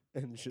sign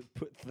and just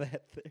put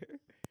that there.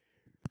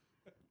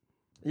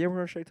 Yeah,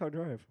 we're on Shake Talk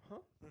Drive. Huh?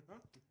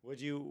 Would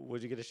you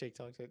get a Shake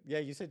Talk tattoo? Yeah,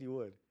 you said you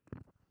would.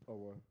 Oh,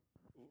 what?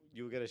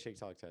 You would get a Shake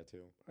Talk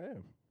tattoo. I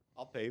am.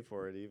 I'll pay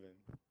for it even.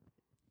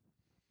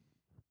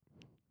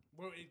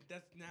 Well,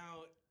 that's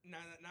now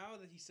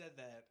that he said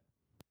that.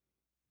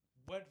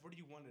 Where do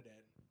you want it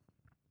at?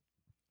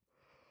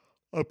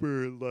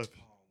 Upper left.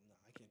 Oh no,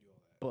 I can't do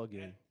all that.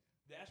 Bugging.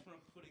 That's where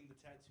I'm putting the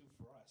tattoo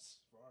for us,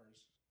 for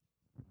ours.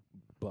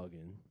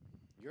 Bugging.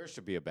 Yours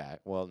should be a back.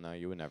 Well, no,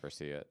 you would never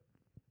see it.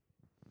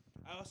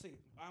 I was saying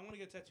I want to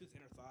get a tattoo with the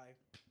inner thigh.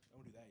 I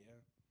want to do that, yeah.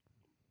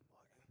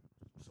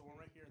 So one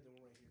right here, then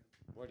one right here.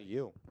 Where do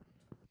you?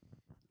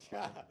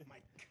 Oh my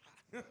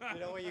god. You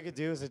know what you could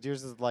do is that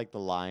yours is like the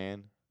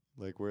lion,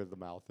 like where the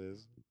mouth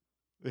is.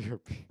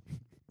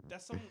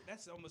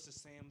 That's almost the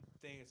same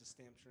thing as a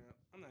stamp tramp.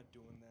 I'm not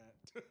doing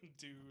that,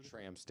 dude.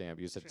 Tramp stamp.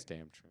 You said Tramp.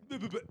 stamp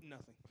tramp.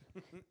 Nothing.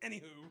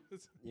 Anywho.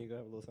 You gotta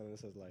have a little something that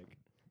says like.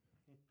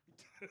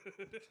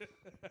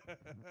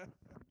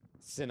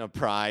 Sin of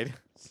pride.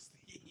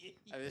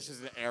 And this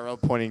is an arrow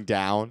pointing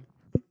down.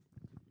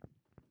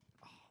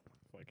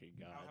 Fucking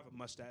God. I'll have a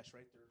mustache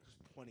right there, just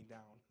pointing down,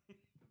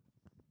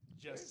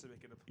 just to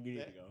make it a. You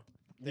need to go.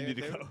 You They, need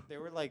to they- go. they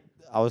were like,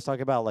 I was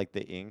talking about like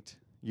the Inked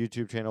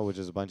YouTube channel, which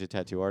is a bunch of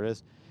tattoo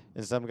artists,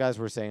 and some guys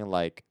were saying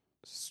like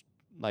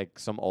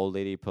some old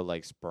lady put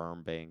like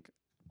sperm bank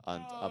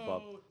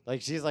above,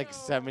 like she's like No.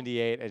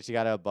 78 and she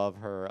got it above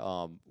her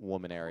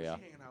woman area. Who's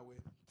she hanging out with?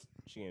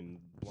 She getting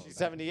She's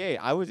 78.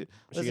 I would listen,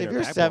 getting if her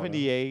you're back blown out.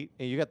 78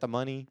 and you got the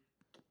money,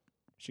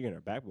 She getting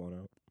her back blown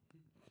out.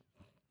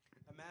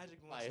 Imagine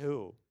going. by to-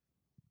 who?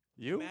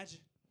 You? Imagine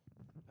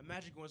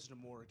going to the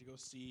morgue to go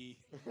see.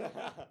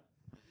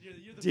 You're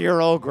the Dear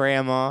old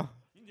grandma.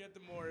 You're at the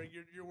morgue.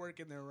 You're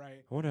working there,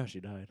 right? I wonder how she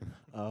died.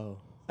 Oh,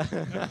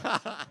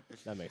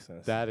 that makes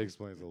sense. That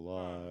explains a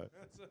lot.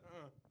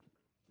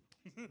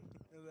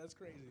 That's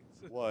crazy.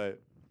 What?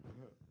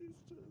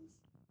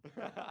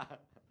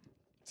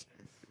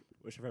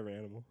 What's your favorite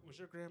animal? What's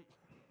your grand?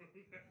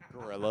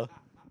 Gorilla.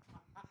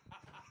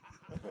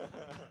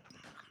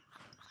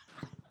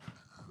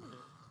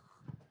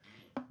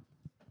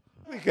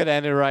 We could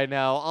end it right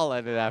now. I'll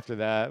end it after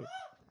that.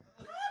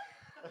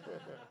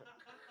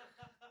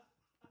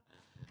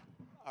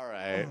 All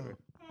right.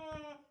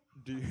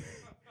 Do you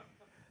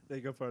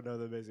thank you for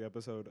another amazing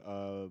episode.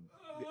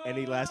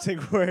 Any lasting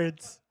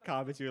words,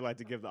 comments you would like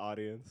to give the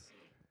audience?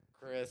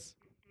 Chris,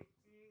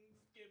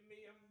 Give me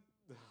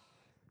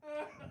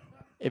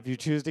if you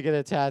choose to get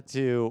a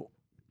tattoo,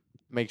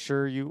 make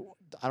sure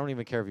I don't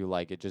even care if you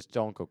like it, just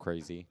don't go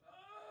crazy.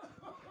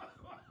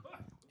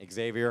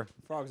 Xavier.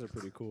 Frogs are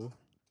pretty cool.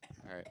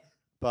 All right.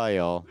 Bye,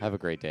 y'all. Have a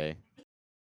great day.